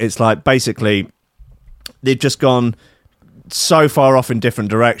now it's like basically they've just gone so far off in different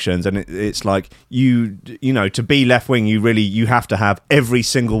directions, and it's like you know, to be left wing you have to have every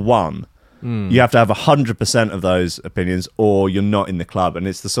single one. You have to have 100% of those opinions or you're not in the club, and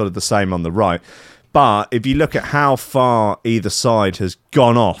it's the sort of the same on the right. But if you look at how far either side has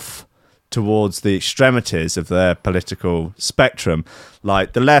gone off towards the extremities of their political spectrum,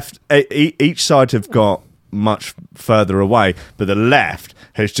 like the left, each side have got much further away, but the left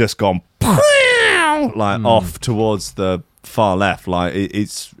has just gone like off towards the far left. Like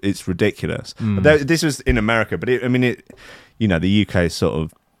it's ridiculous. This was in America, but you know, the UK is sort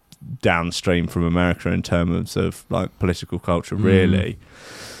of downstream from America in terms of like political culture, really.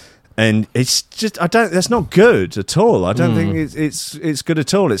 And it's just that's not good at all. I don't think it's good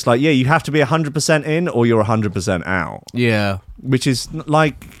at all. It's like, yeah, you have to be 100% in or you're 100% out. Yeah. Which is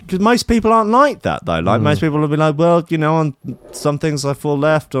like, because most people aren't like that though. Like most people will be like, well, you know, on some things I fall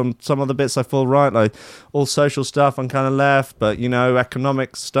left, on some other bits I fall right. Like all social stuff I'm kind of left, but you know,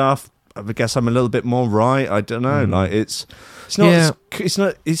 economic stuff, I guess I'm a little bit more right. I don't know. Like it's not it's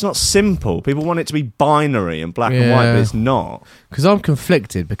not simple. People want it to be binary and black and white, but it's not. Because I'm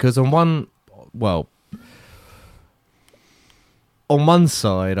conflicted, because on one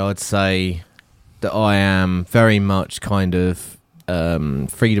side I'd say that I am very much kind of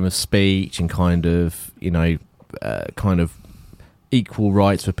freedom of speech and kind of, you know, kind of equal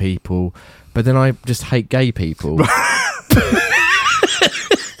rights for people, but then I just hate gay people.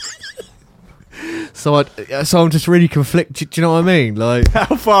 So I'm just really conflicted. Do you know what I mean? Like,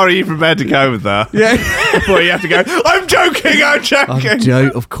 How far are you prepared to go with that? yeah, Before you have to go, I'm joking.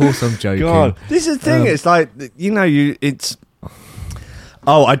 Of course I'm joking. God, this is the thing. It's like, you know, it's.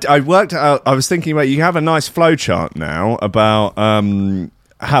 Oh, I worked out. I was thinking about, you have a nice flowchart now about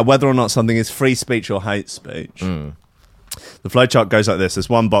how whether or not something is free speech or hate speech. The flowchart goes like this. There's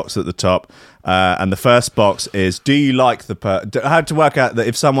one box at the top, and the first box is, do you like how to work out that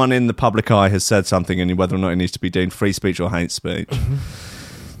if someone in the public eye has said something and whether or not it needs to be deemed free speech or hate speech.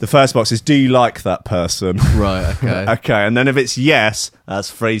 The first box is, do you like that person? Right, okay. Okay, and then if it's yes,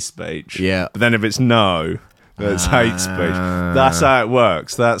 that's free speech. Yeah. But then if it's no, that's hate speech. That's how it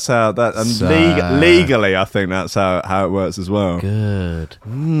works. That's how that, and legally, I think that's how it works as well. Good.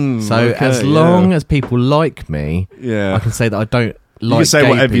 So okay, as long as people like me, Yeah. I can say that I don't You like can say gay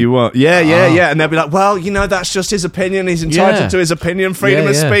whatever people. you want. Yeah. And they'll be like, well, you know, that's just his opinion. He's entitled Yeah. to his opinion, freedom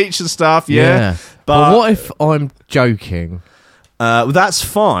of Yeah. speech and stuff. Yeah. But what if I'm joking? Well, that's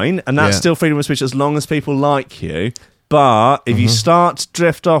fine, and that's Yeah. still freedom of speech as long as people like you. But if you start to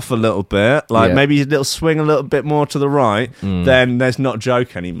drift off a little bit, like Yeah. maybe a little swing a little bit more to the right, then there's not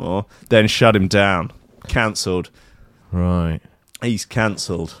joke anymore. Then shut him down. Cancelled. Right. He's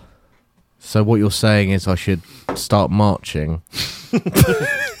cancelled. So what you're saying is I should start marching.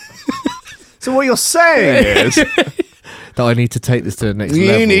 So what you're saying is, That I need to take this to the next you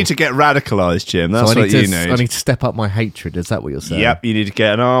level. need to get radicalised, Jim. That's So I what you need. I need to step up my hatred. Is that what you're saying? Yep, you need to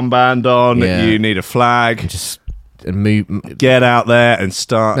get an armband on. Yeah. You need a flag. Just move. Get out there and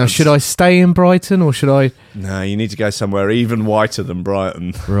start. Now, should I stay in Brighton or should I? No, you need to go somewhere even whiter than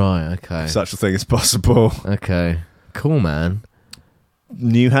Brighton. Right. Okay. If such a thing is possible. Okay. Cool, man.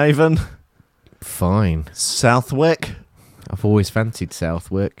 New Haven, Fine. Southwick, I've always fancied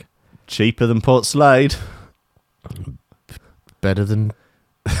Southwick. cheaper than Port Slade. Better than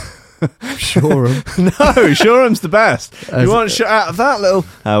Shoreham. No, Shoreham's the best. As- You want to shut out of that little?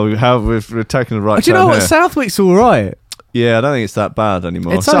 How we're taking the right Do you know turn what? here. Southwick's all right. Yeah, I don't think it's that bad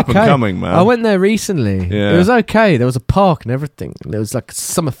anymore. It's up and okay. coming, man. I went there recently. Yeah. It was okay. There was a park and everything. And there was like a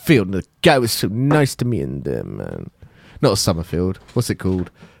summer field, and the guy was so nice to me in there, man. Not a summer field. What's it called?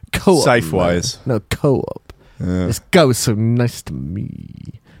 Co-op. Safeways. Man. No, co-op. Yeah. This guy was so nice to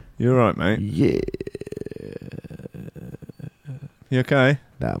me. You're right, mate. Yeah. You okay?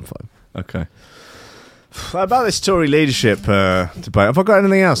 Nah, I'm fine. Okay. About this Tory leadership debate, have I got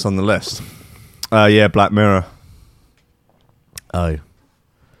anything else on the list? Yeah, Black Mirror. Oh.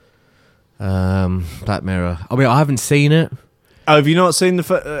 Black Mirror. I mean, I haven't seen it. Oh, have you not seen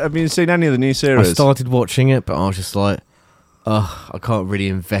have you seen any of the new I series? started watching it, but I was just like, I can't really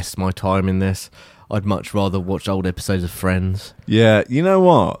invest my time in this. I'd much rather watch old episodes of Friends. Yeah, you know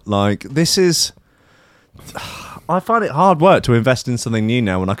what? Like, this is... I find it hard work to invest in something new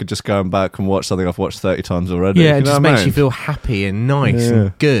now when I could just go back and watch something I've watched 30 times already. Yeah, it You know just what I makes mean? you feel happy and nice Yeah.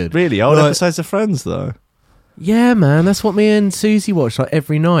 and good. Really? Old Like- episodes of Friends, though? Yeah, man, that's what me and Susie watch like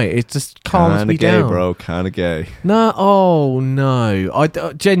every night. It just calms Kinda me gay, down. bro. Kinda gay. No, oh no, I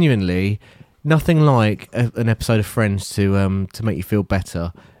genuinely nothing like an episode of Friends to make you feel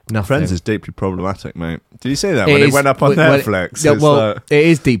better. Nothing. Friends is deeply problematic, mate. Did you see that It when it is- went up on well, Netflix? Yeah, It's well, like, it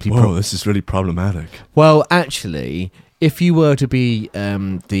is deeply. whoa, this is really problematic. Well, actually, if you were to be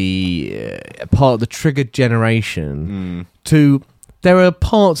the part of the triggered generation, there are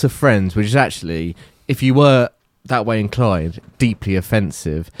parts of Friends which is actually, if you were that way inclined, deeply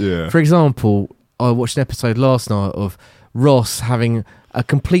offensive. Yeah. For example, I watched an episode last night of Ross having a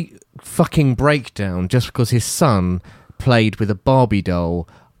complete fucking breakdown just because his son played with a Barbie doll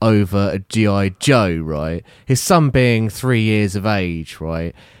over a G.I. Joe, right? His son being 3 years of age,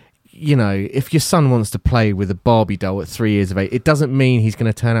 right? You know, if your son wants to play with a Barbie doll at 3 years of age, it doesn't mean he's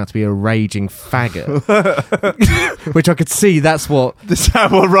going to turn out to be a raging faggot. Which I could see that's what... This is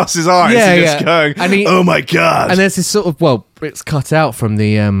what Ross's eyes Yeah, are just yeah. going, And he- oh my God. And there's this sort of... Well, it's cut out from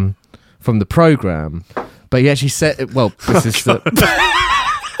the programme. But he actually said... Well, this is the...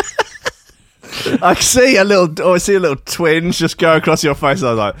 I see a little twinge just go across your face. I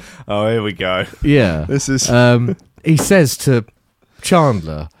was like, oh, here we go. Yeah. This is... He says to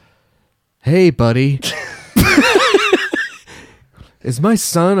Chandler, "Hey, buddy, is my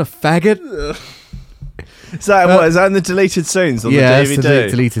son a faggot?" Is that in the deleted scenes on Yeah, the that's DVD?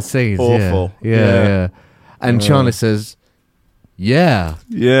 the deleted scenes. Awful. Yeah, Yeah. yeah. And Chandler says, "Yeah,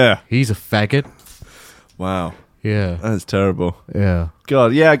 Yeah. he's a faggot." Wow. Yeah, That's terrible. yeah.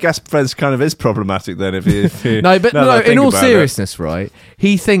 God, yeah, I guess Friends kind of is problematic then if you No, but now that no. I think In all about it. seriousness, right?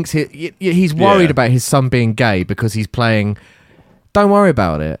 He thinks he's worried Yeah. about his son being gay because he's playing. Don't worry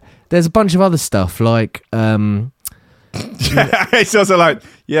about it. There's a bunch of other stuff like. It's also like,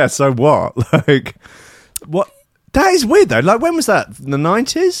 yeah, so what? Like, what? That is weird though. Like, when was that? The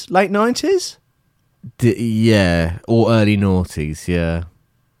 90s? Late 90s? Yeah, or early noughties. Yeah.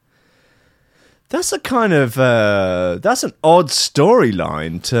 That's a kind of that's an odd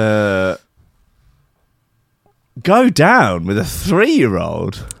storyline to go down with a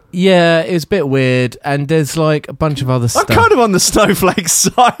 3-year-old. Yeah, it was a bit weird, and there's like a bunch of other I'm stuff. kind of on the snowflake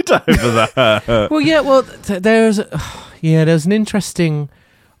side over there. Well, yeah, well, there's an interesting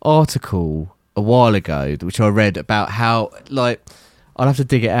article a while ago which I read about how, like, I'll have to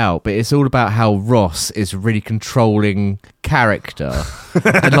dig it out, but it's all about how Ross is a really controlling character,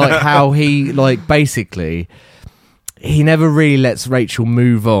 and like how he, like, basically he never really lets Rachel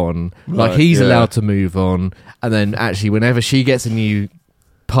move on. Like, Right, he's yeah. allowed to move on, and then actually whenever she gets a new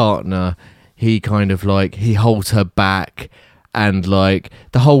partner, he kind of like he holds her back, and like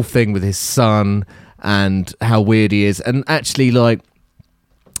the whole thing with his son and how weird he is, and actually like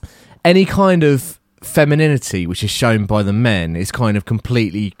any kind of femininity which is shown by the men is kind of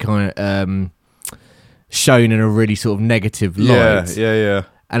completely kind of shown in a really sort of negative light. Yeah.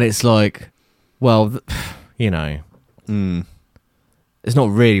 And it's like, well, you know, it's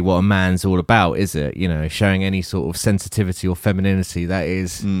not really what a man's all about, is it? You know, showing any sort of sensitivity or femininity, that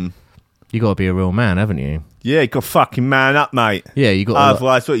is, you got to be a real man, haven't you? Yeah, you got fucking man up, mate. Yeah, you got.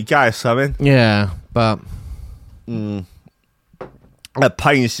 Otherwise, what you gay or something? Yeah, but That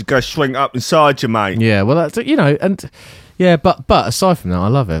penis is going to swing up inside you, mate. yeah, well, that's, you know, and yeah, but aside from that, I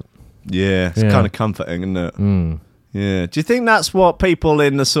love it. Yeah, it's Yeah. kind of comforting, isn't it? Yeah. Do you think that's what people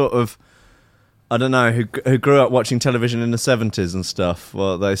in the sort of, I don't know, who grew up watching television in the 70s and stuff,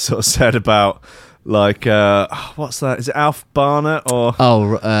 what they sort of said about, like, what's that? Is it Alf Barnett or?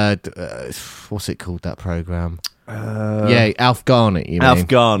 Oh, what's it called, that program? Yeah, Alf Garnett, you mean? Alf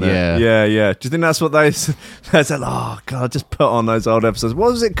Garnett. Yeah. Yeah. Do you think that's what they said? Oh, God, I just put on those old episodes.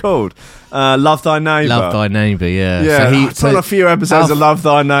 What was it called? Love Thy Neighbour. Love Thy Neighbour, yeah. Yeah, I put on a few episodes of Love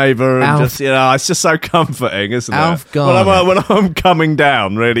Thy Neighbour and Alf- just, it's just so comforting, isn't Alf it? Garnett. When I'm coming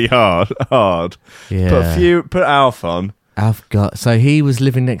down really hard. Yeah. Put Alf on. So he was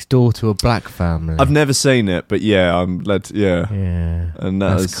living next door to a black family. I've never seen it, but yeah, I'm led to, Yeah. And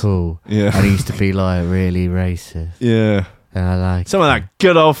that's cool. Yeah. And he used to be like really racist. Yeah. And I like Some of that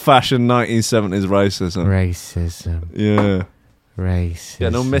good old-fashioned 1970s racism. racism. Yeah. Racism.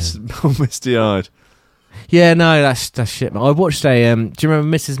 Yeah, all misty-eyed. Yeah, no, that's shit. Man. I watched a. Do you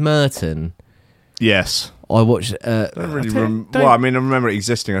remember Mrs. Merton? Yes. I watched. I remember it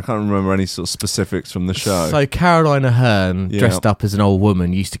existing. I can't remember any sort of specifics from the show. So Caroline Aherne, dressed up as an old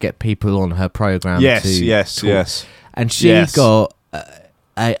woman, used to get people on her program. Yes. And she got.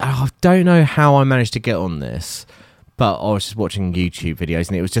 I don't know how I managed to get on this, but I was just watching YouTube videos,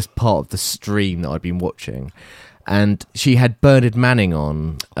 and it was just part of the stream that I'd been watching. And she had Bernard Manning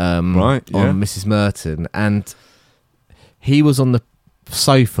on Mrs. Merton, and he was on the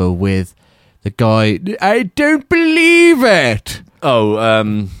sofa with the guy. I don't believe it. Oh,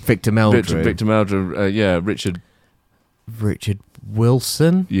 Victor Meldrew. Victor Meldrew. Richard. Richard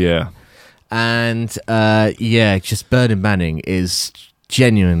Wilson. Yeah. And just Bernard Manning is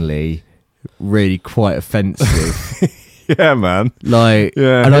genuinely really quite offensive. Yeah, man. Like,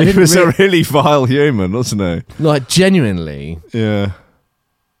 yeah, and he was a really vile human, wasn't he? Like, genuinely. Yeah.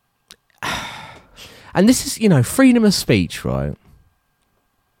 And this is, freedom of speech, right?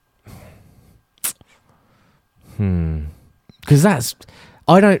 Because that's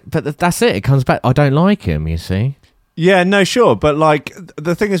it. It comes back. I don't like him, you see. Yeah, no, sure. But, like,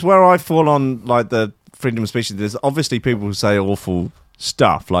 the thing is, where I fall on, like, the freedom of speech, there's obviously people who say awful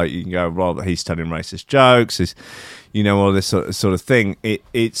stuff. Like, you can go, well, he's telling racist jokes, all this sort of thing.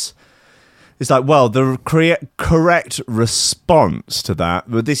 It's like, well, the correct response to that,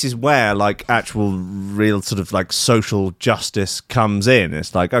 but this is where, like, actual real sort of, like, social justice comes in.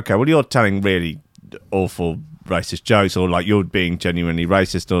 It's like, okay, well, you're telling really awful racist jokes, or, like, you're being genuinely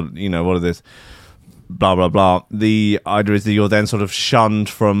racist, or, what are this, blah, blah, blah. The idea is that you're then sort of shunned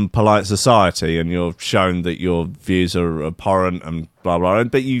from polite society, and you're shown that your views are abhorrent and blah, blah.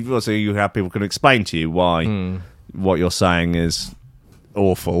 But you have people can explain to you why what you're saying is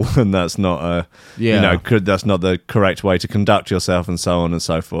awful, and that's not that's not the correct way to conduct yourself, and so on and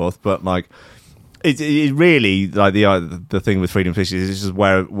so forth. But like, it really, like, the thing with freedom of speech is this is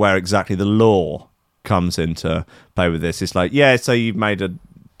where exactly the law comes into play with this. It's like, so you've made a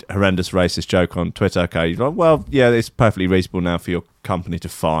horrendous racist joke on Twitter. Okay, you're like, well, yeah, it's perfectly reasonable now for your company to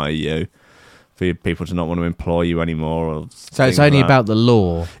fire you, for your people to not want to employ you anymore. Or so it's only about the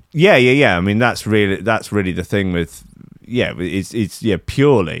law. Yeah. I mean, that's really the thing with. Yeah, it's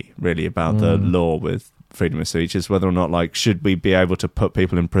purely really about the law with freedom of speech, is whether or not, like, should we be able to put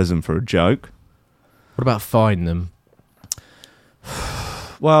people in prison for a joke? What about fine them?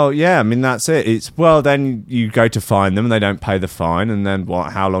 Well, yeah, I mean, that's it. Then you go to fine them and they don't pay the fine, and then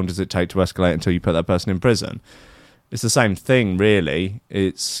what? How long does it take to escalate until you put that person in prison? It's the same thing, really.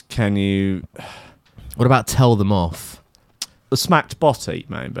 Can you... What about tell them off? A smacked botty,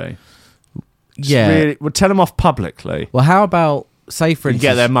 maybe. Yeah. Well, tell them off publicly. Well, how about, say for instance...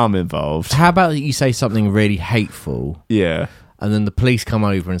 get their mum involved. How about you say something really hateful? Yeah. And then the police come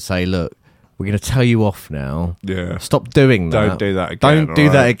over and say, look, we're going to tell you off now. Yeah. Stop doing that. Don't do that again. Don't do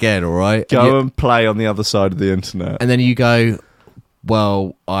that again, all right? Go and play on the other side of the internet. And then you go,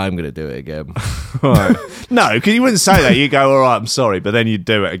 well, I'm going to do it again. Right. No, because you wouldn't say that. You go, all right, I'm sorry, but then you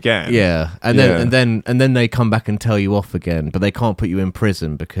do it again. Yeah. And then they come back and tell you off again, but they can't put you in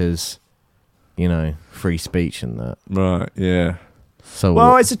prison because, free speech and that. Right, yeah. So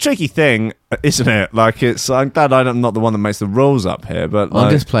well, it's a tricky thing, isn't it? Like, I'm glad I'm not the one that makes the rules up here, but I'm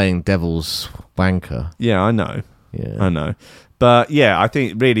just playing devil's wanker. Yeah, I know. Yeah, I know. But yeah, I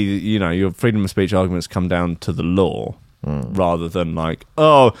think really, your freedom of speech arguments come down to the law rather than like,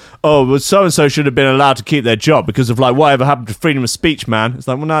 well, so and so should have been allowed to keep their job because of like whatever happened to freedom of speech, man. It's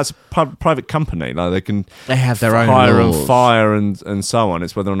like, well, no, it's a private company. Like they have their own hire laws. And fire and so on.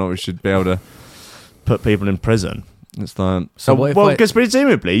 It's whether or not we should be able to put people in prison. It's like, because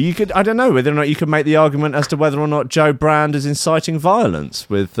presumably you could, I don't know whether or not you could make the argument as to whether or not Joe Brand is inciting violence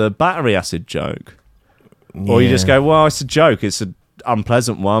with the battery acid joke. Yeah. Or you just go, well, it's a joke, it's an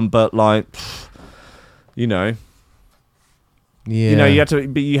unpleasant one, but like, Yeah. You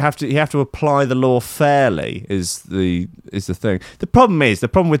have to apply the law fairly is the thing. The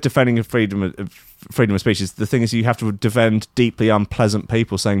problem with defending a freedom of speech is the thing is you have to defend deeply unpleasant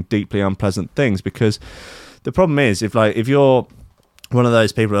people saying deeply unpleasant things, because the problem is if you're one of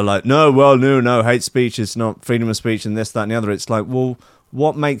those people who are like, no, hate speech is not freedom of speech and this, that, and the other. It's like, well,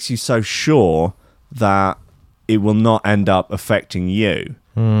 what makes you so sure that it will not end up affecting you?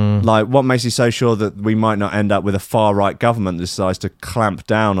 Like, what makes you so sure that we might not end up with a far-right government that decides to clamp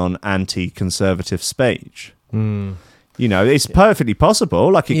down on anti-conservative speech? You know, it's perfectly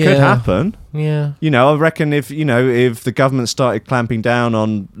possible. Like, it could happen. Yeah. You know, I reckon if the government started clamping down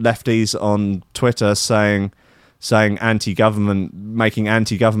on lefties on Twitter saying anti-government, making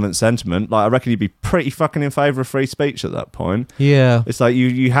anti-government sentiment, like, I reckon you'd be pretty fucking in favour of free speech at that point. Yeah. It's like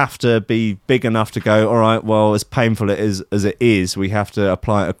you have to be big enough to go, all right, well, as painful as it is, we have to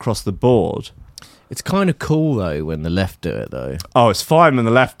apply it across the board. It's kind of cool, though, when the left do it, though. Oh, it's fine when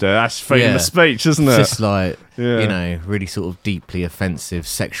the left do it. That's freedom of speech, isn't it? It's just like, you know, really sort of deeply offensive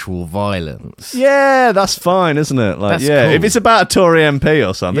sexual violence. Yeah, that's fine, isn't it? Like, That's yeah, cool. if it's about a Tory MP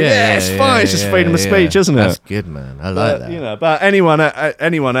or something, it's fine. It's just freedom of speech, isn't it? That's good, man. I like that. You know, but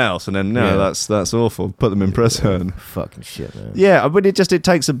anyone else, and then that's awful. Put them in prison. Fucking shit, man. Yeah, but it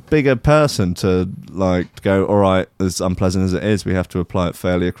takes a bigger person to like go, all right, as unpleasant as it is, we have to apply it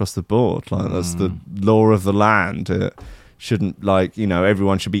fairly across the board. Like, that's the law of the land. It shouldn't, like, you know,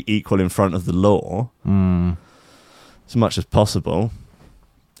 everyone should be equal in front of the law as much as possible.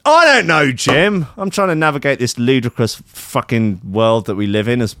 I don't know, Jim. I'm trying to navigate this ludicrous fucking world that we live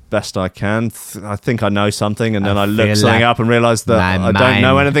in as best I can. I think I know something, and then I look something up and realise that I don't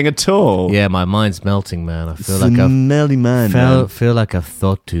know anything at all. Yeah, my mind's melting, man. I feel feel like I've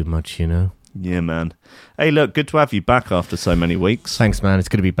thought too much, you know. Yeah, man. Hey, look, good to have you back after so many weeks. Thanks, man. It's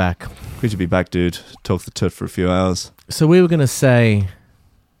good to be back. Good to be back, dude. Talk the tut for a few hours. So we were going to say,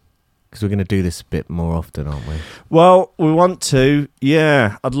 because we're going to do this a bit more often, aren't we? Well, we want to.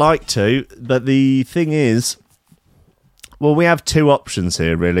 Yeah, I'd like to. But the thing is, well, we have two options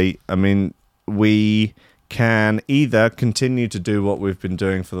here, really. I mean, we can either continue to do what we've been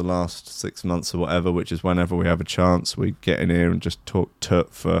doing for the last 6 months or whatever, which is whenever we have a chance, we get in here and just talk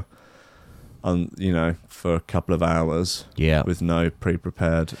tut for a couple of hours, with no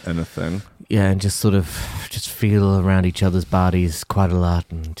pre-prepared anything. Yeah, and just sort of feel around each other's bodies quite a lot,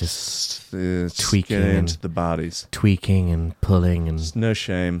 and just tweaking get into the bodies, tweaking and pulling, and just no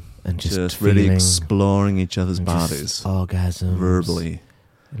shame, and just really exploring each other's bodies, orgasms, verbally,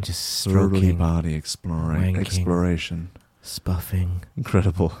 and just stroking, body exploration, spuffing,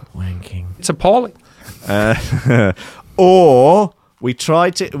 incredible, wanking. It's appalling. Or we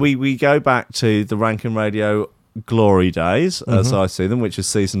go back to the Rankin Radio glory days, as I see them, which is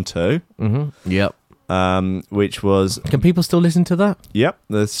season 2. Mm-hmm. Yep. Which was... Can people still listen to that? Yep,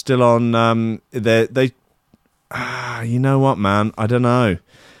 they're still on... you know what, man? I don't know.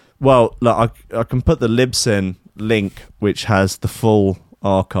 Well, look, I can put the Libsyn link, which has the full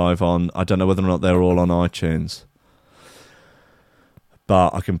archive on. I don't know whether or not they're all on iTunes.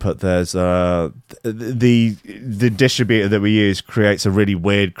 But I can put the distributor that we use creates a really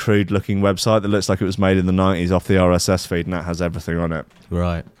weird, crude-looking website that looks like it was made in the 90s off the RSS feed, and that has everything on it.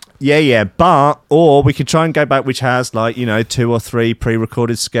 Right. Yeah, or we could try and go back, which has, 2 or 3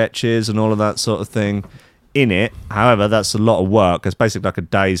 pre-recorded sketches and all of that sort of thing in it. However, that's a lot of work. It's basically like a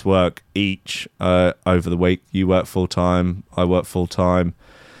day's work each over the week. You work full-time, I work full-time.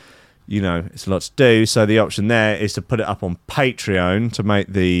 You know, it's a lot to do. So the option there is to put it up on Patreon to make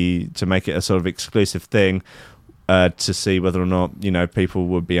it a sort of exclusive thing to see whether or not, people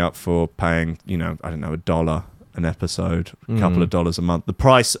would be up for paying, I don't know, $1 an episode, a couple of dollars a month. The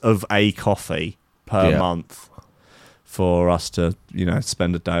price of a coffee per month for us to,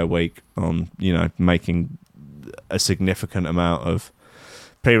 spend a day a week on, making a significant amount of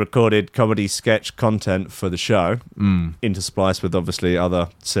pre-recorded comedy sketch content for the show, interspliced with obviously other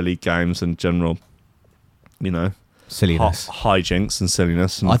silly games and general, silliness, hijinks and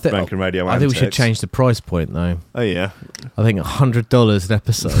silliness. And Rankin Radio. I think we should change the price point though. Oh yeah, I think $100 an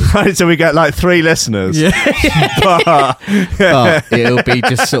episode. So we get 3 listeners. Yeah, but it'll be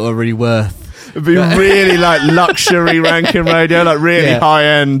just sort of really worth. It'd be really luxury Rankin Radio, really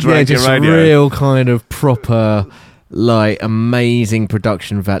high-end Rankin just Radio. Real kind of proper. Amazing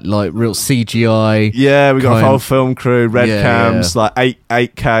production real CGI. Yeah, we got a whole film crew, red cams,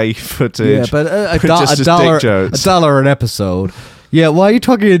 8K footage. Yeah, but $1 an episode. Yeah, why are you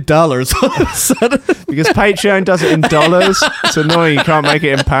talking in dollars all of a sudden? Because Patreon does it in dollars. It's annoying. You can't make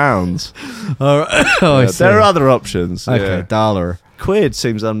it in pounds. There are other options. Okay, $1. Quid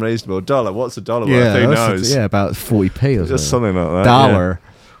seems unreasonable. $1. What's $1 worth? Who knows? About 40p or something. Just something like that. $1.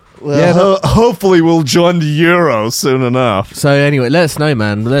 Well, hopefully we'll join the Euro soon enough. So anyway, let us know,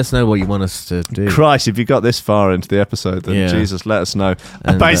 man. Let us know what you want us to do. Christ, if you got this far into the episode, then Jesus, let us know.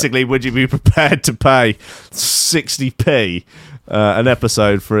 And, basically, would you be prepared to pay 60p an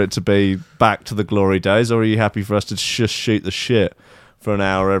episode for it to be back to the glory days, or are you happy for us to just shoot the shit for an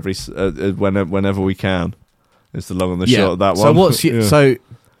hour every whenever we can? It's the long and the short of that one. So what's so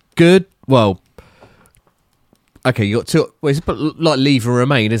good? Well. Okay, you got two. Well, it's like leave and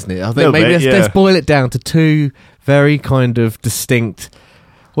remain, isn't it? I think maybe let's boil it down to two very kind of distinct.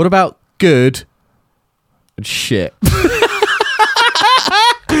 What about good and shit?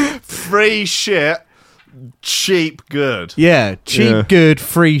 Free shit, cheap good. Yeah, cheap good,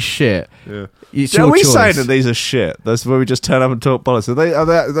 free shit. Yeah. It's Are your we choice. saying that these are shit? That's where we just turn up and talk politics. Are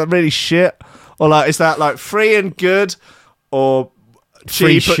they really shit, or like is that like free and good, or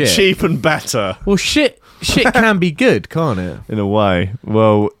cheap and better? Well, shit can be good, can't it? In a way.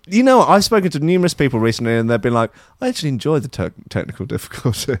 Well, you know, I've spoken to numerous people recently and they've been like, I actually enjoy the technical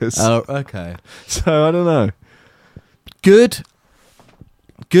difficulties. Oh, okay. So, I don't know. Good,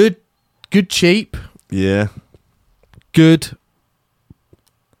 cheap. Yeah. Good,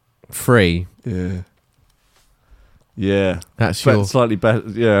 free. Yeah. Yeah. That's your... Slightly better.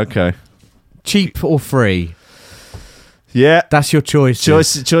 Yeah, okay. Cheap or free? Yeah. That's your choice.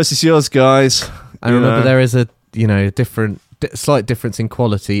 Choice is yours, guys. And remember, there is a slight difference in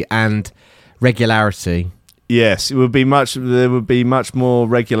quality and regularity. Yes, there would be much more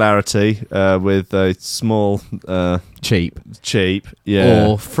regularity with a small cheap, yeah,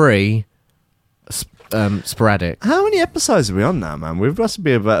 or free, sporadic. How many episodes are we on now, man? We must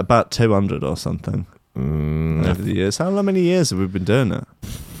be about 200 or something over the years. How many years have we been doing it?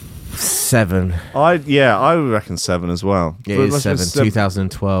 7. I reckon 7 as well. Yeah, it is 7.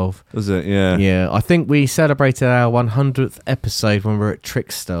 2012. Was it? Yeah. Yeah, I think we celebrated our 100th episode when we were at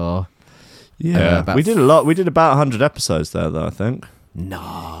Trickstar. Yeah, we did a lot. We did about 100 episodes there, though, I think.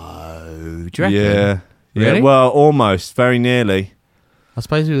 No. Do you reckon? Yeah. Really? Yeah, well, almost. Very nearly. I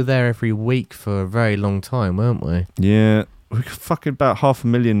suppose we were there every week for a very long time, weren't we? Yeah. We got fucking about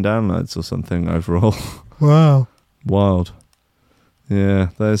 500,000 downloads or something overall. Wow. Wild. Yeah,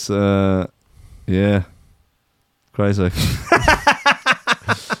 there's, yeah. Crazy.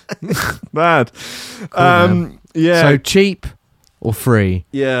 Mad. Cool, man. Yeah. So cheap or free?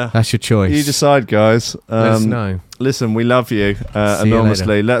 Yeah. That's your choice. You decide, guys. Let us know. Listen, we love you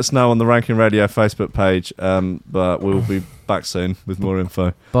enormously. Let us know on the Ranking Radio Facebook page, but we'll be back soon with more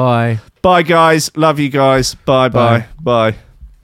info. Bye. Bye, guys. Love you guys. Bye. Bye. Bye.